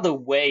was another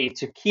way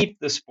to keep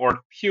the sport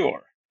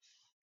pure.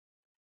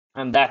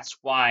 And that's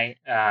why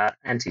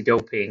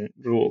anti-doping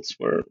rules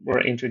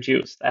were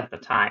introduced at the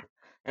time,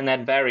 and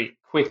then very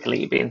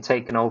quickly been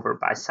taken over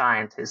by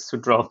scientists who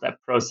drove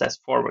that process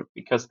forward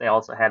because they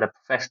also had a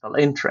professional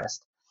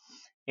interest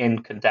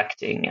in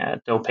conducting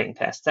doping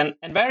tests. And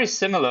very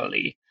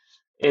similarly,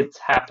 it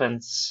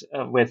happens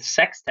with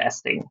sex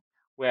testing,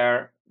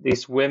 where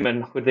these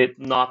women who did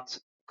not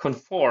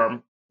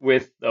conform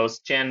with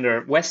those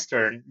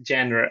Western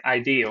gender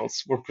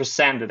ideals were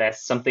presented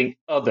as something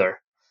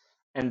other.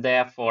 And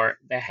therefore,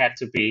 there had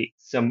to be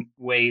some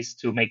ways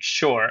to make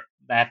sure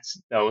that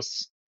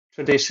those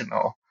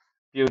traditional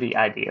beauty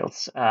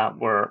ideals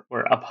were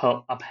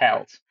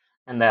upheld,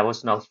 and there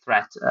was no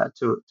threat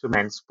to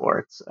men's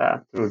sports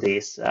through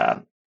these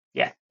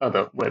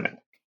other women.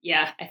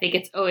 Yeah, I think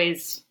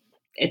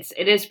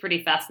it is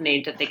pretty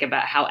fascinating to think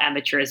about how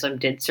amateurism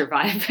did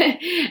survive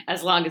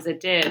as long as it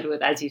did,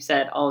 with, as you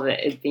said, all of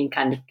it being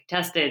kind of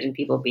contested and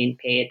people being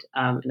paid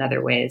in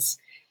other ways.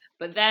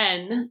 But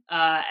then,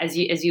 as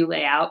you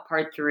lay out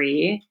part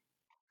 3,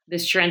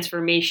 this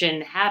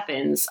transformation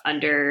happens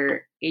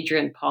under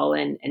Adrian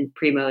Paulin and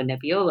Primo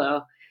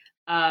Nebbiolo.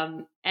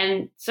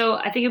 And so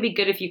I think it'd be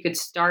good if you could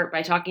start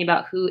by talking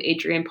about who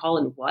Adrian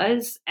Paulin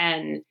was,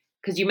 and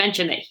because you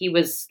mentioned that he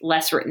was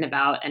less written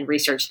about and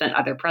researched than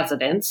other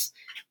presidents,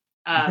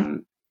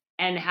 and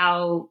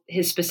how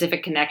his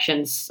specific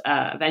connections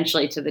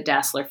eventually to the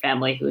Dassler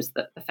family, who was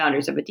the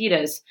founders of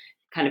Adidas,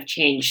 kind of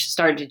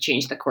started to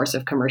change the course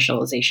of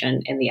commercialization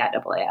in the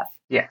IAAF.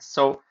 Yes,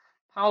 so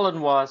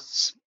Paulin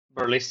was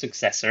Burley's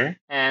successor,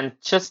 and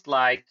just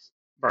like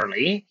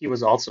Burley, he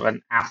was also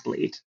an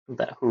athlete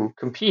who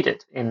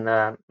competed in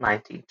the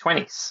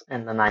 1920s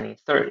and the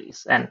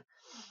 1930s. And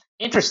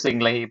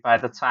interestingly, by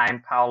the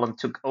time Paulin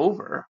took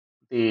over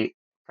the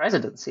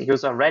presidency, he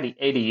was already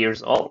 80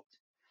 years old.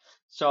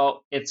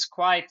 So it's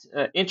quite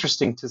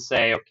interesting to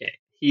say, okay,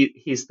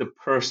 he's the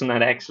person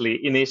that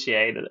actually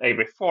initiated a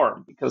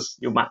reform, because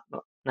you might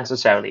not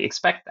necessarily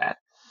expect that.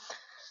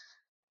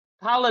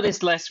 Paulin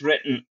is less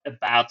written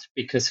about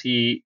because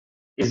he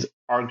is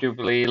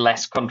arguably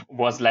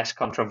was less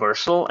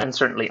controversial, and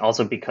certainly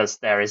also because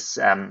there is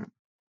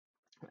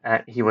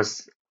he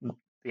was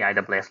the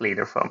IAAF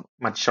leader for a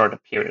much shorter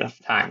period of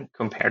time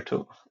compared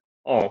to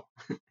all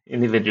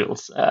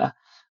individuals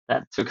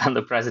that took on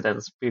the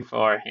presidency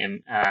before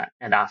him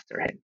and after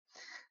him.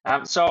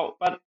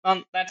 But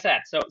that's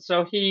that.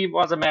 So he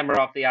was a member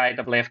of the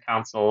IAAF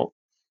Council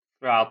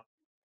throughout,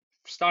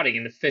 starting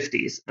in the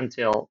 50s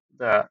until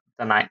the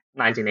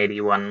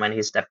 1981, when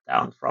he stepped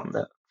down from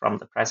the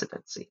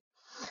presidency.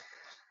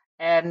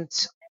 And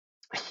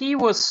he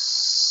was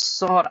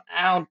sought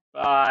out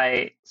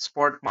by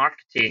sport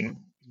marketing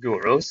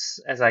gurus,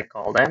 as I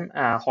call them,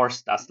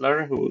 Horst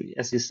Dassler, who,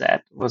 as you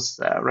said, was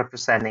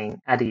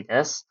representing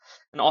Adidas,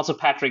 and also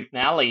Patrick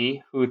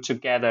Nally, who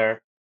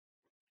together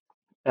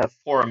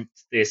formed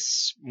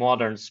this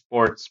modern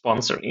sports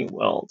sponsoring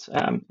world,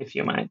 if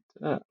you might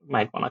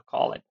want to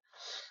call it.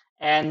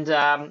 And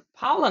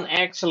Paulin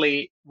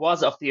actually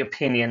was of the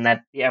opinion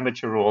that the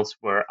amateur rules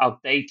were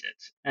outdated,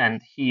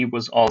 and he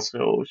was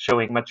also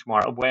showing much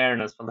more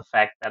awareness for the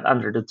fact that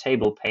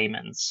under-the-table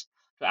payments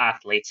to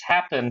athletes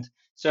happened.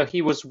 So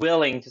he was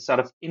willing to sort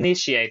of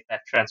initiate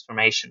that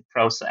transformation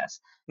process.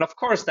 And of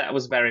course, that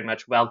was very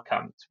much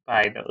welcomed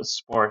by those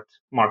sport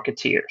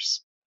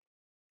marketeers.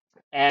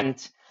 And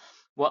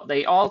what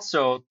they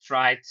also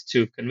tried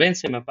to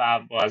convince him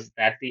about was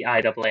that the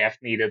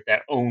IAAF needed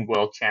their own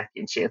world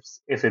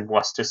championships if it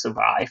was to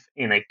survive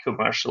in a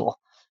commercial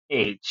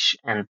age,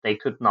 and they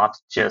could not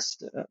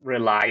just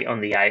rely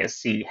on the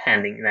ISC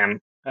handing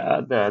them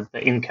the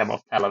income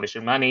of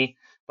television money,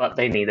 but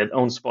they needed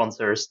own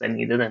sponsors, they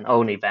needed an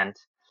own event.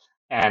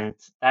 And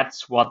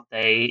that's what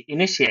they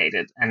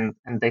initiated, and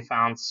they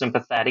found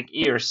sympathetic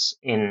ears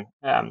in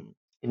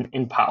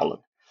Paulin.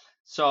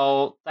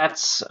 So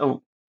that's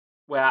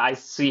where I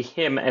see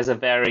him as a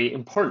very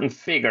important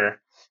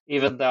figure,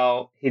 even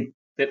though he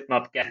did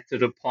not get to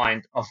the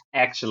point of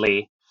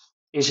actually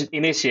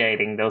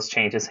initiating those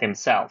changes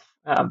himself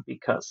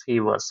because he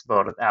was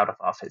voted out of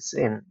office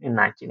in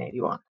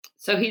 1981.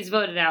 So he's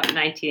voted out in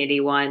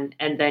 1981,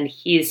 and then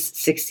he's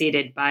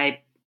succeeded by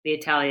the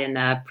Italian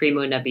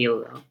Primo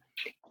Nebbiolo.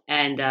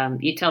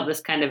 And you tell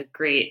this kind of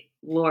great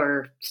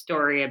lore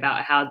story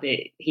about how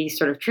he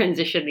sort of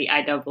transitioned the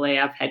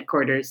IAAF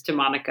headquarters to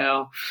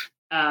Monaco.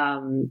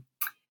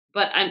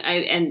 But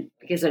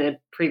because it had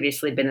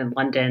previously been in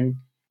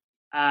London.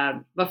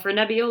 But for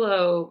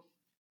Nebbiolo,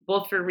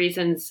 both for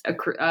reasons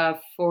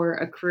for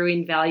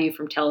accruing value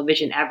from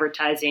television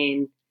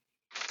advertising,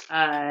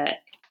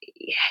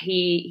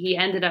 he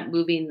ended up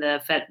moving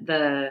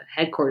the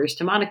headquarters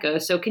to Monaco.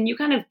 So can you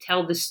kind of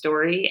tell the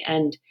story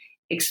and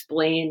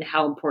explain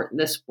how important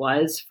this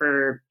was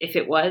if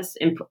it was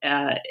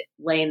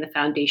laying the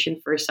foundation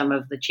for some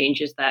of the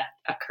changes that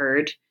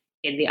occurred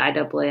in the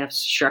IAAF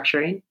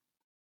structuring?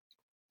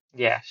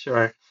 Yeah,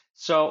 sure.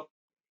 So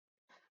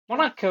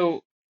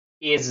Monaco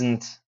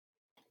isn't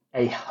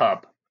a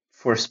hub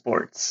for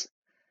sports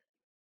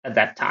at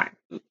that time.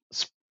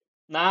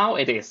 Now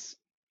it is.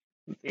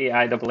 The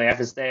IAAF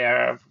is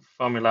there,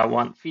 Formula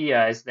One,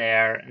 FIA is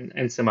there,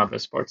 and some other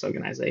sports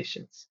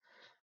organizations.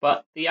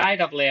 But the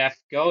IAAF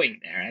going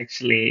there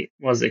actually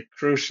was a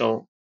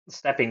crucial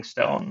stepping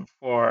stone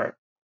for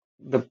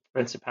the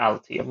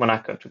Principality of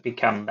Monaco to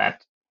become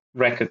that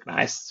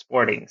recognized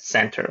sporting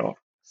center of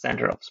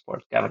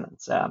sport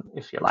governance,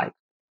 if you like.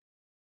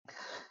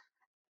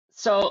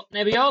 So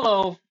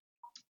Nebbiolo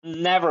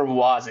never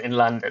was in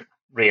London,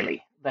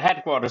 really. The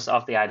headquarters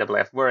of the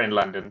IAAF were in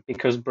London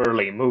because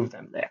Burley moved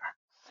them there.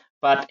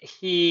 But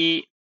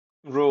he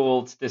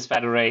ruled this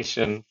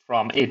federation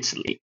from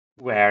Italy,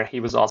 where he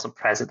was also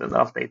president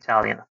of the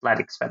Italian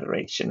Athletics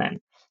Federation.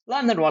 And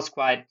London was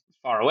quite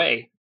far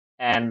away.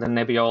 And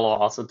Nebbiolo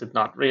also did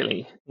not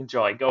really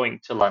enjoy going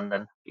to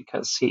London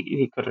because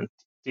he couldn't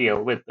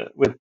deal with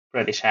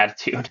British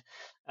attitude.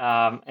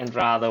 And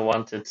rather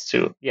wanted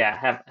to,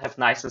 have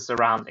nicer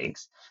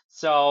surroundings.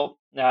 So,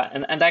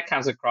 and that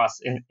comes across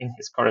in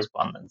his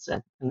correspondence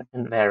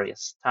in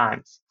various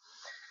times.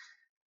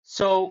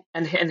 So,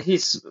 and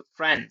he's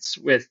friends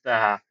with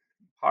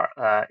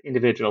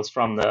individuals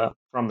from the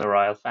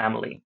royal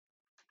family.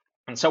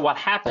 And so what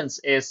happens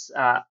is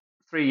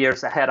 3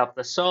 years ahead of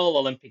the Seoul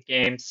Olympic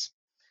Games,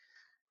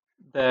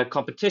 the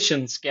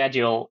competition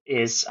schedule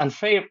is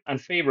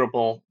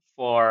unfavorable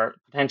for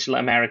potential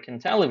American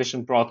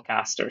television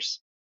broadcasters.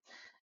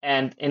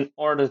 And in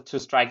order to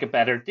strike a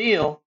better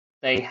deal,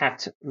 they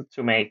had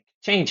to make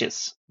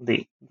changes,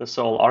 the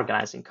Seoul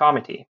Organizing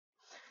Committee.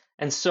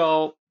 And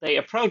so they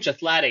approached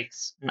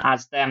athletics and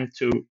asked them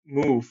to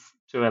move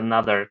to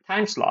another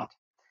time slot.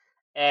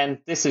 And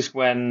this is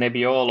when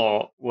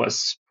Nebbiolo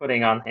was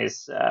putting on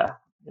his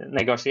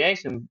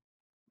negotiation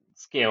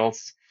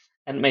skills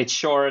and made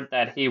sure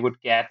that he would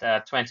get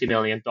 $20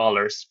 million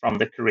from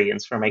the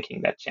Koreans for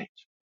making that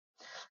change.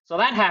 So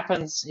that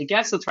happens, he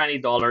gets the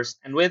 $20,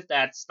 and with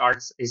that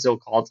starts a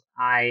so-called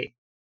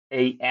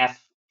IAF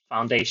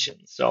Foundation,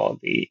 so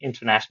the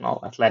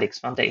International Athletics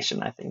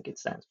Foundation, I think it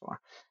stands for.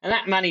 And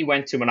that money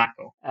went to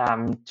Monaco,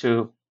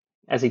 to,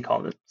 as he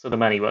called it, so the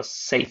money was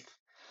safe.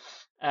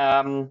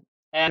 And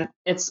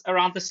it's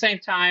around the same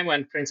time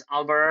when Prince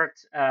Albert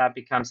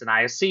becomes an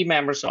IOC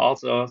member, so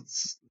also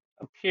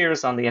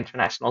appears on the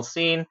international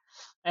scene.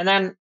 And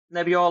then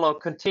Nebbiolo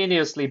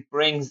continuously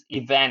brings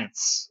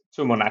events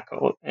to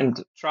Monaco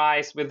and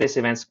tries with these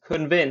events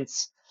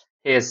convince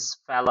his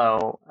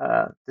fellow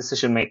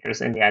decision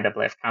makers in the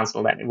IAAF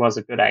Council that it was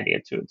a good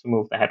idea to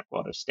move the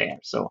headquarters there.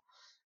 So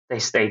they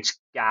stage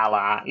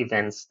gala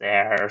events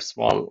there,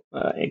 small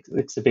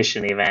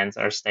exhibition events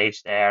are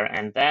staged there.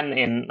 And then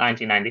in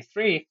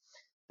 1993,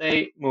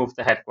 they moved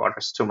the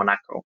headquarters to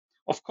Monaco.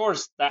 Of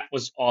course, that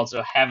was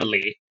also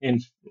heavily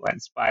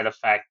influenced by the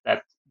fact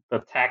that the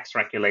tax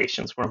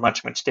regulations were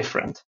much, much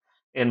different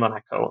in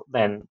Monaco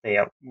than they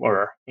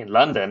were in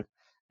London.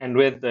 And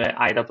with the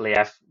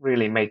IAAF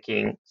really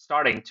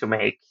starting to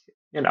make,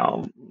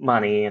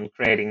 money and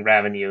creating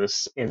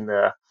revenues in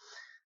the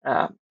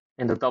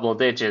double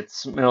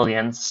digits,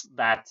 millions,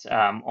 that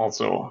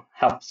also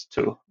helps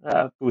to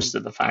boost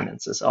the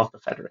finances of the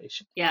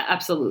federation. Yeah,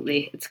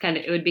 absolutely.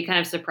 It would be kind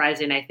of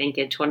surprising, I think,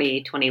 in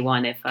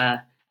 2021 if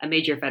a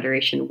major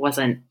federation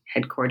wasn't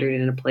headquartered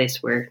in a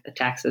place where the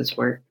taxes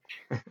were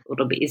a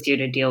little bit easier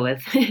to deal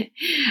with.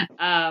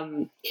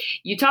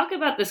 You talk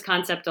about this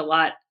concept a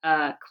lot,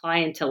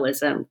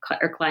 clientelism,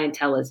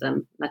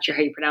 not sure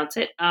how you pronounce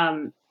it,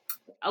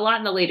 a lot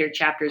in the later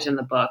chapters in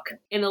the book.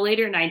 In the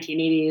later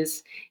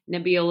 1980s,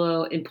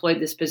 Nebbiolo employed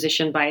this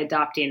position by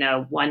adopting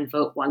a one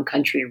vote, one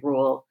country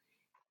rule.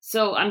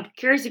 So I'm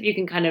curious if you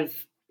can kind of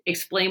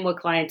explain what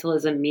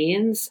clientelism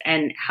means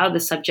and how the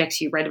subjects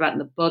you write about in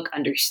the book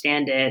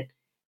understand it,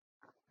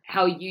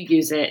 how you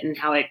use it, and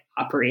how it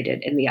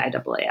operated in the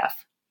IAAF.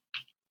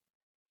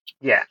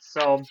 Yeah,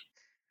 so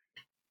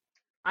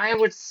I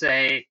would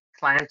say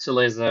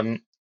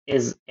clientelism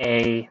is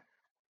a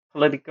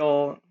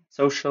political,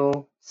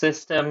 social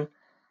system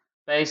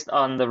based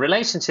on the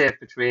relationship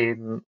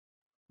between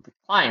the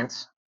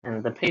client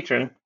and the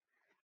patron,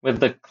 with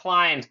the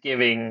client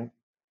giving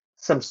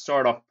some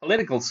sort of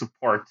political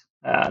support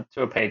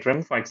to a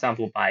patron, for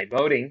example, by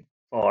voting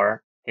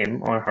for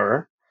him or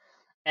her,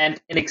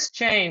 and in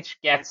exchange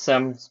get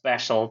some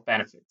special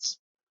benefits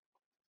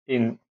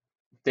in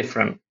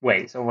different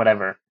ways or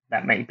whatever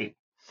that may be.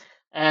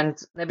 And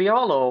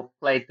Nebbiolo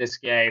played this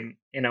game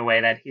in a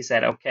way that he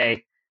said,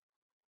 okay,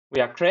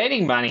 we are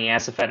creating money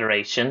as a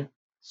federation,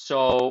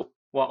 so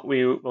what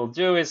we will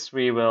do is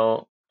we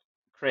will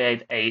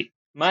create a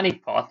money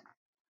pot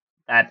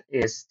that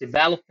is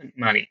development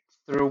money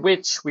through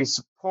which we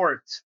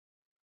support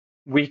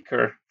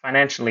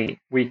financially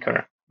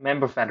weaker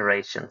member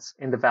federations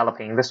in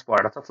developing the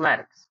sport of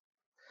athletics.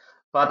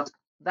 But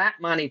that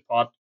money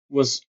pot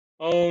was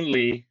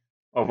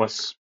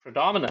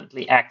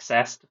predominantly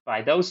accessed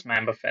by those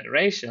member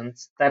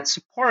federations that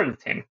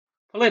supported him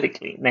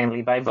politically,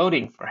 namely by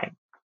voting for him.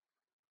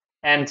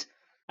 And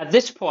at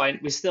this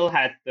point, we still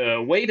had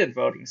the weighted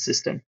voting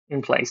system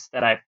in place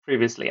that I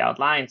previously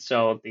outlined.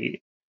 So the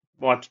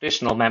more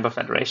traditional member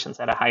federations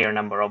had a higher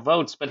number of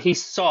votes, but he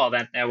saw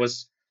that there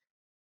was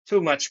too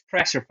much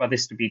pressure for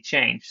this to be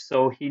changed.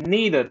 So he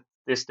needed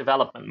this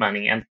development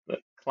money and the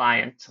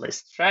client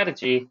list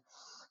strategy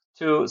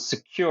to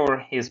secure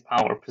his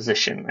power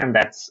position, and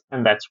that's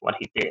what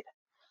he did.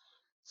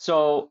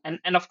 So,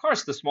 and of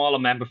course, the smaller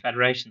member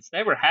federations,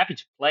 they were happy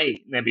to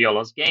play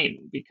Nebbiolo's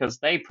game because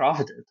they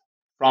profited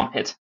from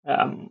it.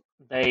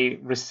 They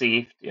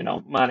received,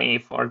 money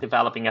for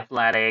developing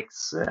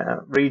athletics.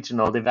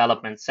 Regional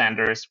development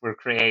centers were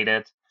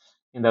created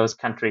in those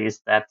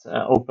countries that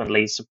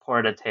openly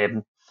supported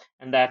him,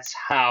 and that's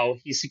how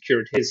he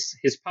secured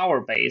his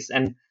power base.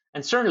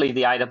 And certainly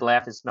the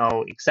IAAF is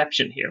no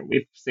exception here.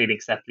 We've seen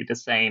exactly the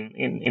same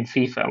in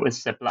FIFA with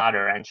Sepp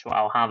Blatter and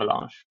Joao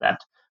Havelange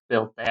that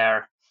built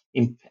their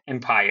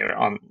empire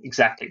on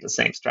exactly the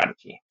same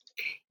strategy.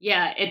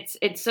 Yeah,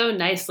 it's so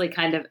nicely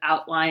kind of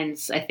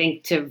outlines, I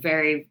think, to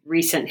very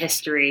recent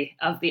history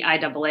of the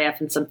IAAF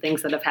and some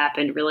things that have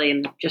happened really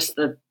in just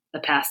the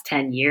past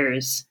 10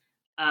 years.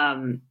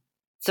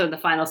 So the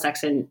final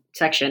section,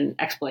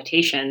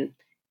 exploitation,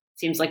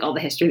 seems like all the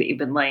history that you've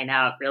been laying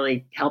out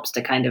really helps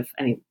to kind of,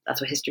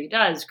 that's what history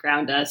does,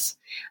 ground us.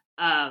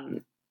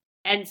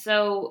 And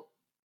so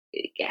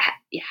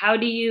how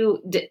do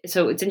you,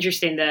 so it's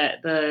interesting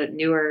that the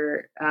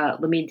newer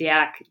Lamine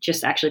Diack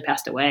just actually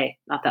passed away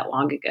not that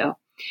long ago.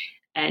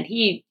 And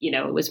he,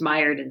 was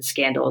mired in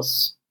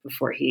scandals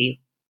before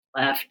he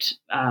left,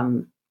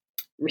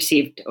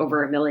 received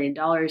over $1 million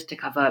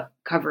to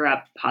cover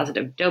up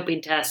positive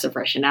doping tests of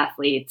Russian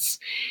athletes.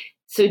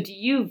 So do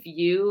you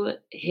view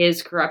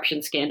his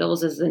corruption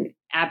scandals as an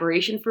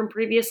aberration from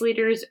previous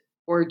leaders,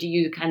 or do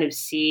you kind of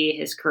see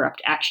his corrupt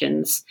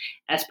actions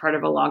as part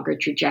of a longer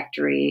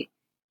trajectory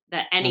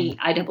that any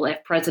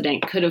IAAF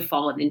president could have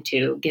fallen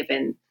into,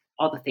 given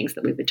all the things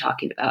that we've been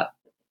talking about?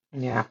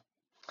 Yeah.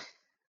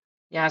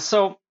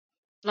 So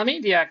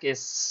Lamine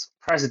Diack's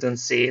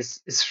presidency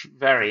is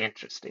very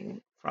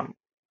interesting from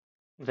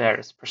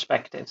various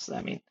perspectives.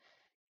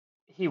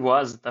 He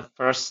was the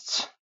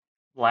first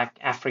Black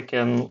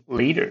African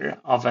leader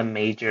of a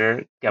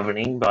major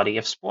governing body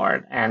of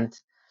sport, and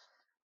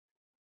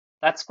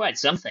that's quite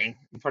something,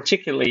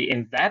 particularly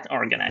in that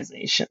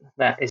organization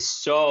that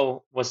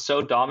was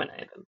so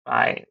dominated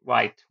by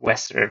white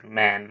Western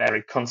men,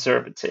 very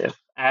conservative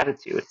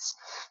attitudes.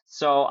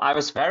 So I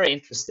was very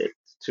interested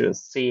to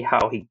see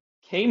how he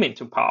came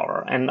into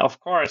power, and of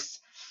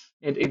course,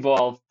 it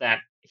evolved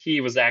that he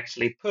was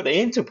actually put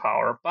into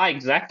power by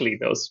exactly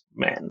those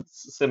men,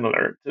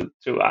 similar to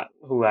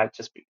who I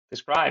just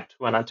described,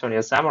 Juan Antonio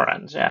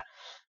Samaranch,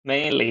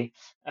 mainly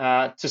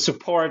to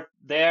support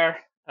their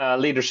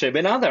leadership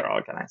in other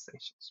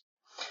organizations.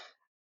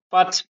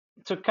 But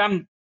to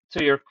come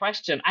to your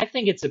question, I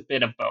think it's a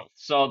bit of both.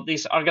 So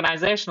these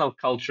organizational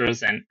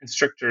cultures and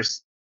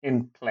structures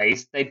in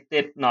place, they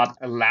did not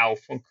allow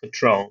for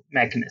control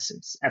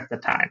mechanisms at the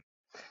time.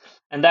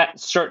 And that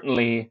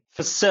certainly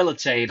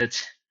facilitated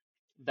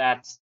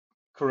that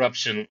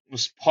corruption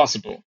was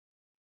possible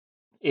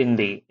in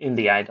the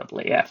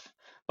IAAF.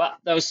 But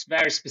those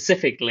very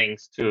specific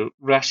links to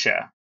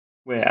Russia,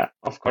 where,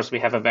 of course, we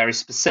have a very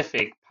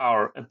specific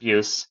power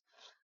abuse,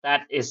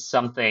 that is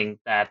something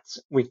that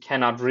we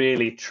cannot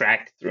really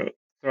track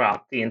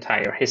throughout the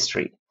entire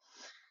history.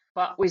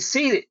 But we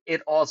see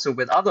it also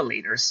with other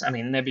leaders.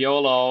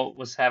 Nebbiolo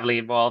was heavily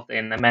involved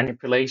in the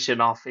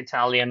manipulation of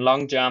Italian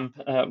long jump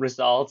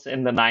results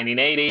in the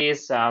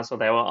 1980s. So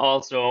there were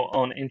also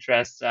own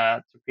interests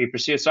to be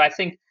pursued. So I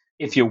think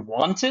if you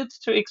wanted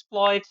to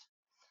exploit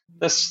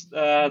the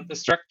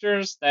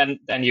structures, then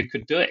you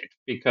could do it,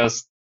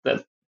 because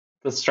the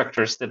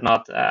structures did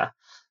not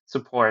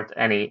support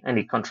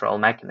any control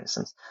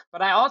mechanisms.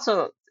 But I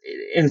also,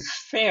 in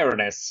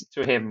fairness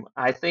to him,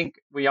 I think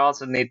we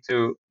also need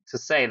to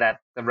say that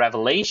the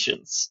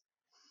revelations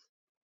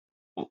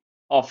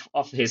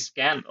of his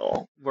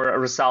scandal were a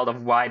result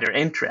of wider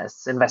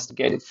interests,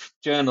 investigative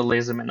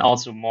journalism, and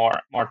also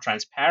more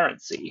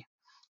transparency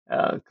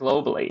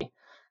globally.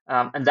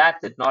 And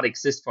that did not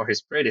exist for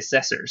his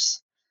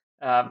predecessors.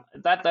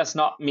 That does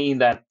not mean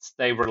that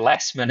they were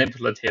less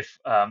manipulative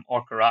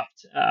or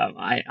corrupt.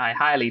 I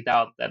highly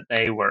doubt that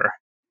they were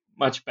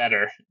much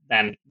better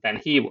than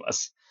he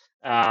was.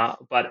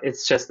 But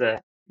it's just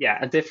a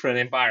different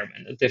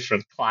environment, a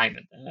different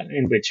climate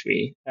in which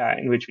we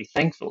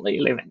thankfully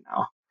live in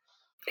now.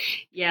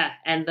 Yeah,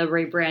 and the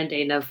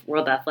rebranding of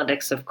World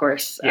Athletics, of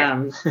course,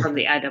 from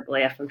the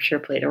IAAF, I'm sure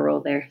played a role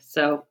there.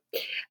 So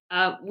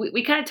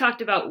we kind of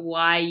talked about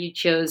why you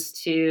chose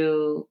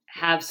to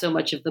have so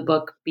much of the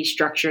book be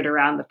structured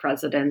around the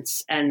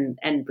presidents and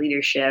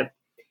leadership.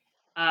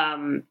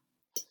 But,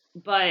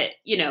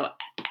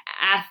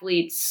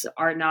 athletes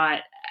are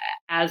not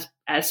as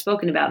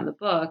spoken about in the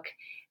book,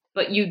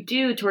 but you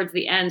do towards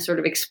the end sort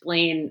of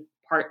explain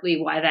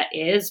partly why that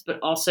is, but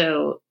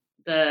also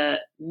the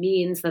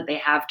means that they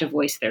have to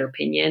voice their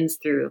opinions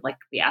through like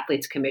the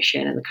athletes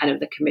commission and the kind of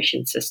the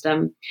commission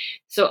system.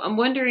 So I'm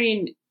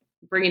wondering,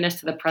 bringing us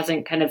to the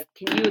present, kind of,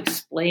 can you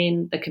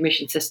explain the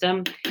commission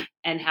system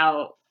and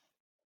how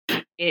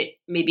it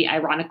maybe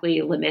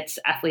ironically limits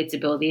athletes'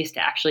 abilities to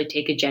actually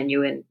take a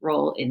genuine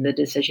role in the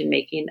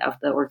decision-making of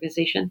the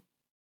organization?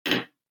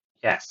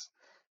 Yes.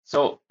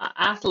 So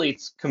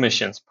athletes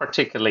commissions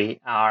particularly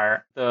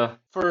are the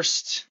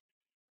first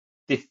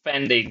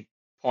defending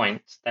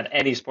point that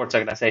any sports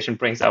organization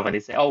brings up when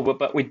they say, oh,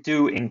 but we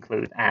do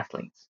include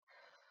athletes.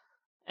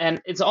 And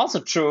it's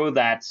also true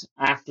that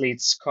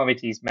athletes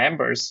committees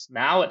members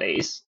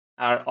nowadays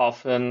are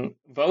often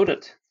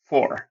voted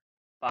for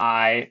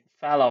by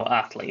fellow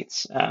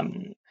athletes.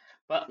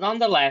 But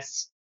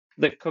nonetheless,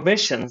 the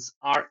commissions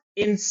are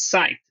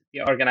inside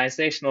the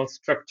organizational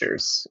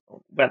structures,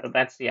 whether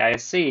that's the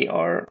IOC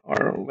or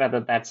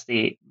whether that's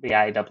the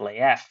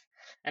IAAF.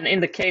 And in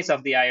the case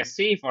of the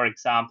IOC, for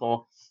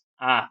example,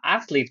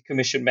 athlete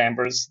commission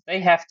members, they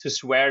have to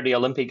swear the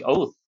Olympic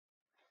oath.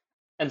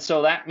 And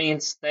so that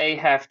means they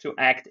have to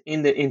act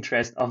in the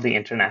interest of the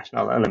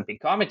International Olympic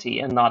Committee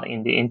and not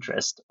in the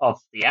interest of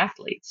the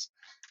athletes.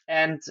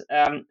 And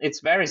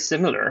it's very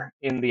similar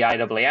in the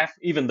IAAF,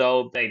 even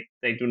though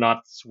they do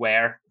not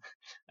swear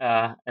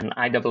an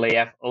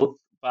IAAF oath.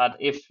 But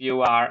if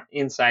you are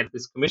inside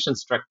this commission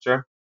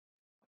structure,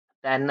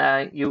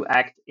 then you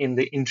act in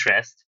the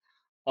interest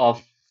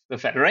of the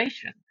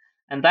federation.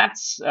 And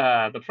that's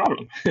the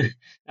problem,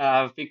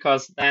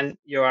 because then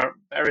you are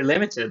very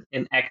limited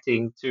in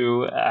acting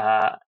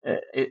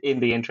in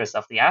the interest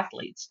of the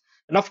athletes.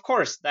 And of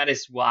course, that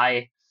is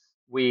why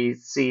we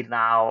see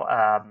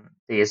now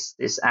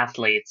these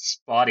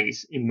athletes'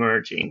 bodies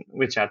emerging,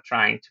 which are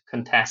trying to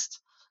contest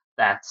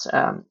that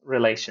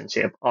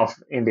relationship of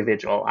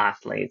individual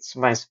athletes,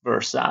 vice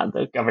versa,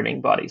 the governing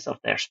bodies of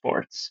their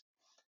sports.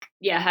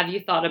 Yeah. Have you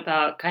thought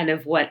about kind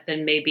of what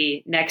then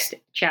maybe next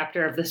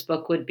chapter of this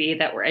book would be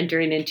that we're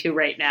entering into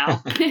right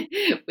now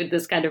with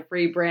this kind of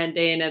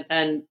rebranding, and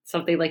then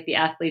something like the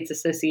Athletes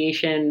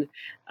Association,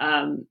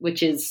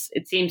 which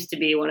it seems to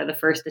be one of the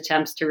first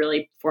attempts to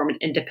really form an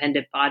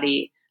independent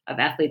body of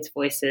athletes'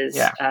 voices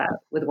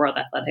with World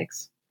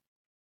Athletics?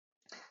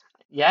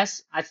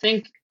 Yes, I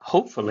think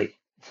hopefully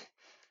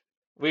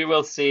we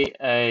will see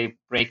an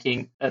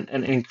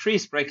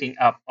increased breaking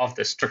up of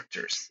the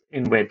structures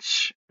in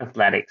which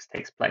athletics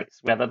takes place,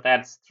 whether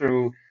that's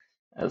through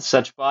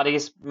such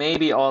bodies,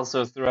 maybe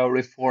also through a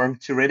reformed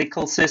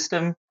juridical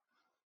system.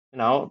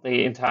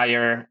 The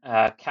entire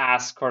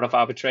CAS, Court of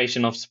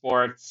Arbitration of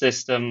Sport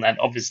system, that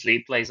obviously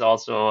plays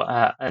also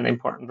an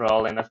important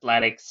role in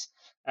athletics.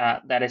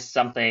 That is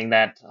something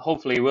that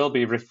hopefully will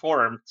be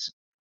reformed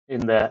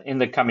in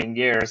the coming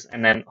years,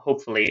 and then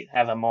hopefully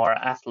have a more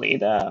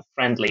athlete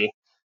friendly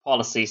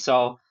policy.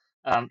 So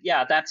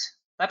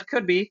that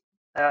could be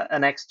a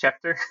next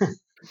chapter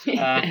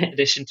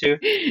addition to.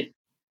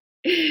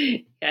 Yeah,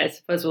 I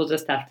suppose we'll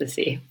just have to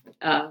see.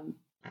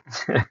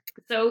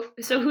 So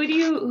who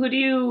do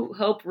you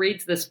hope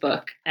reads this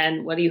book,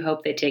 and what do you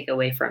hope they take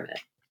away from it?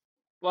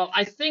 Well,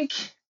 I think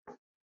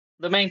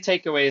the main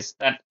takeaway is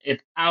that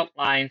it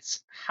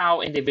outlines how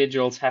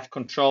individuals have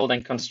controlled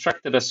and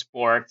constructed a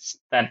sport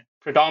that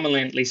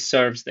predominantly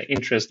serves the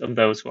interest of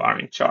those who are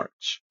in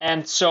charge.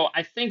 And so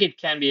I think it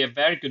can be a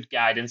very good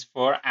guidance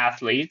for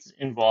athletes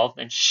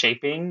involved in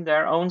shaping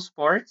their own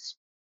sports.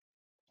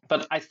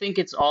 But I think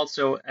it's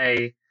also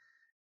a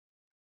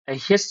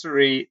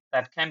history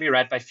that can be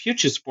read by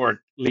future sport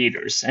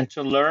leaders, and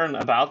to learn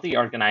about the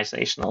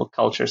organizational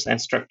cultures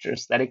and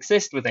structures that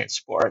exist within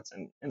sports,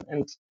 and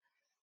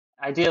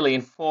ideally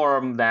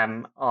inform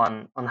them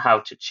on how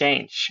to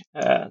change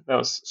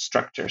those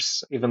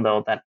structures, even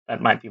though that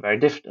might be very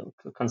difficult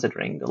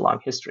considering the long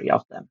history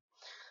of them.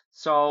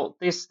 So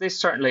this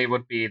certainly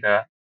would be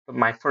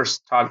my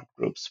first target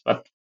groups,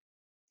 but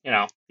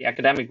the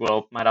academic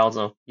world might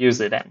also use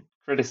it and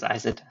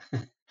criticize it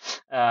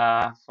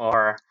and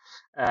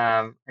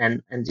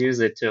use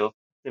it to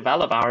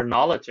develop our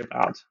knowledge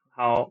about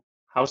how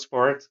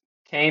sport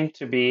came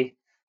to be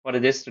what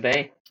it is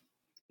today.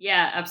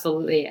 Yeah,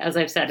 absolutely. As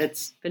I've said,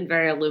 it's been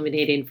very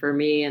illuminating for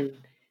me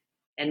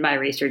and my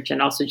research,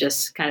 and also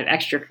just kind of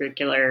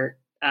extracurricular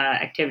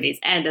activities.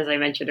 And as I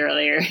mentioned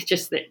earlier,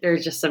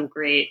 there's just some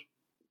great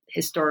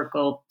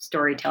historical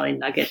storytelling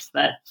nuggets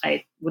that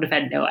I would have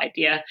had no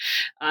idea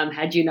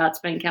had you not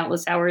spent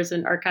countless hours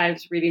in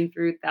archives reading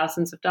through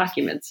thousands of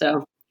documents.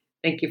 So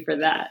thank you for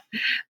that.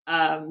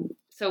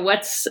 So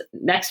what's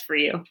next for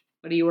you?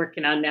 What are you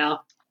working on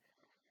now?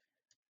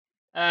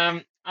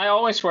 I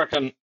always work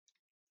on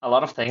a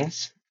lot of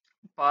things,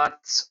 but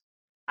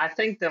I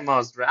think the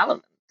most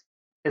relevant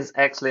is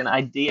actually an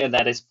idea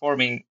that is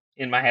forming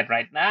in my head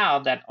right now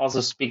that also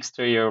speaks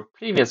to your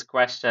previous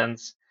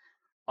questions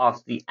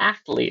of the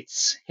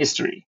athlete's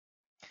history.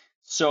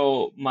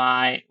 So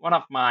one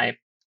of my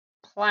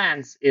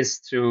plans is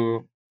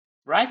to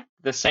write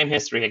the same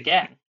history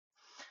again,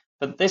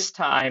 but this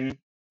time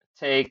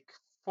take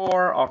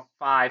 4 or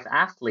 5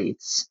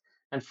 athletes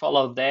and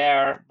follow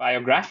their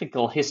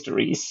biographical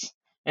histories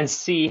and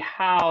see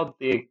how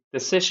the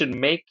decision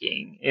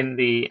making in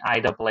the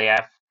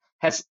IAAF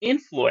has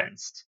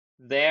influenced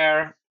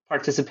their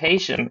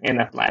participation in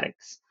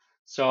athletics.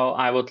 So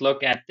I would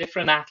look at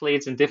different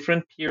athletes in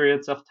different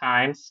periods of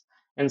times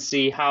and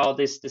see how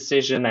this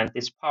decision and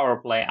this power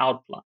play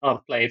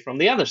outplayed from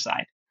the other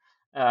side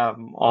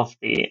of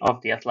the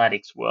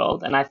athletics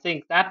world. And I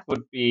think that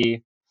would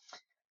be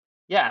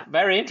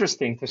very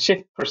interesting to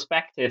shift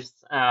perspectives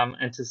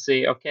and to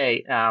see,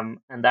 and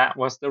that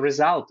was the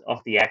result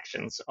of the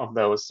actions of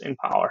those in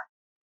power.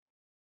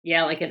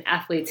 Yeah, like an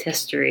athlete's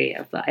history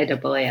of the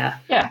IAAF.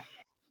 Yeah,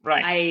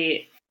 right.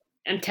 I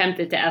am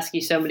tempted to ask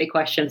you so many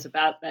questions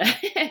about that,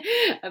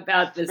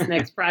 about this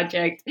next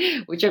project,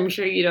 which I'm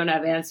sure you don't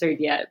have answered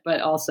yet,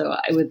 but also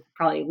I would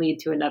probably lead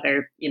to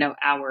another,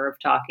 hour of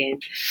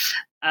talking.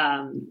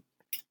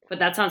 But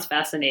that sounds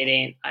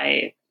fascinating.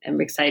 I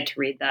am excited to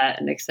read that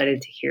and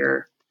excited to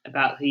hear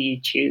about who you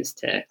choose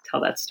to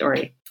tell that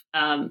story.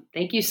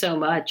 Thank you so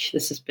much.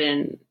 This has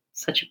been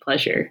such a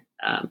pleasure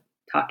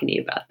talking to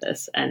you about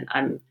this, and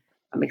I'm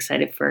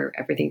excited for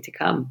everything to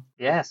come.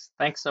 Yes,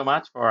 thanks so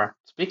much for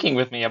speaking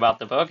with me about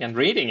the book and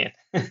reading it.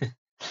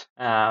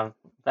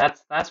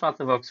 That's what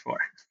the book's for.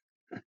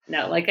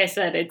 No, like I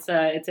said, it's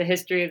a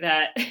history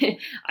that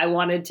I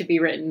wanted to be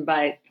written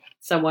by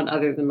someone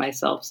other than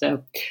myself.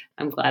 So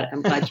I'm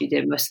glad you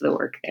did most of the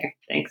work there.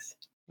 Thanks.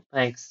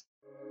 Thanks.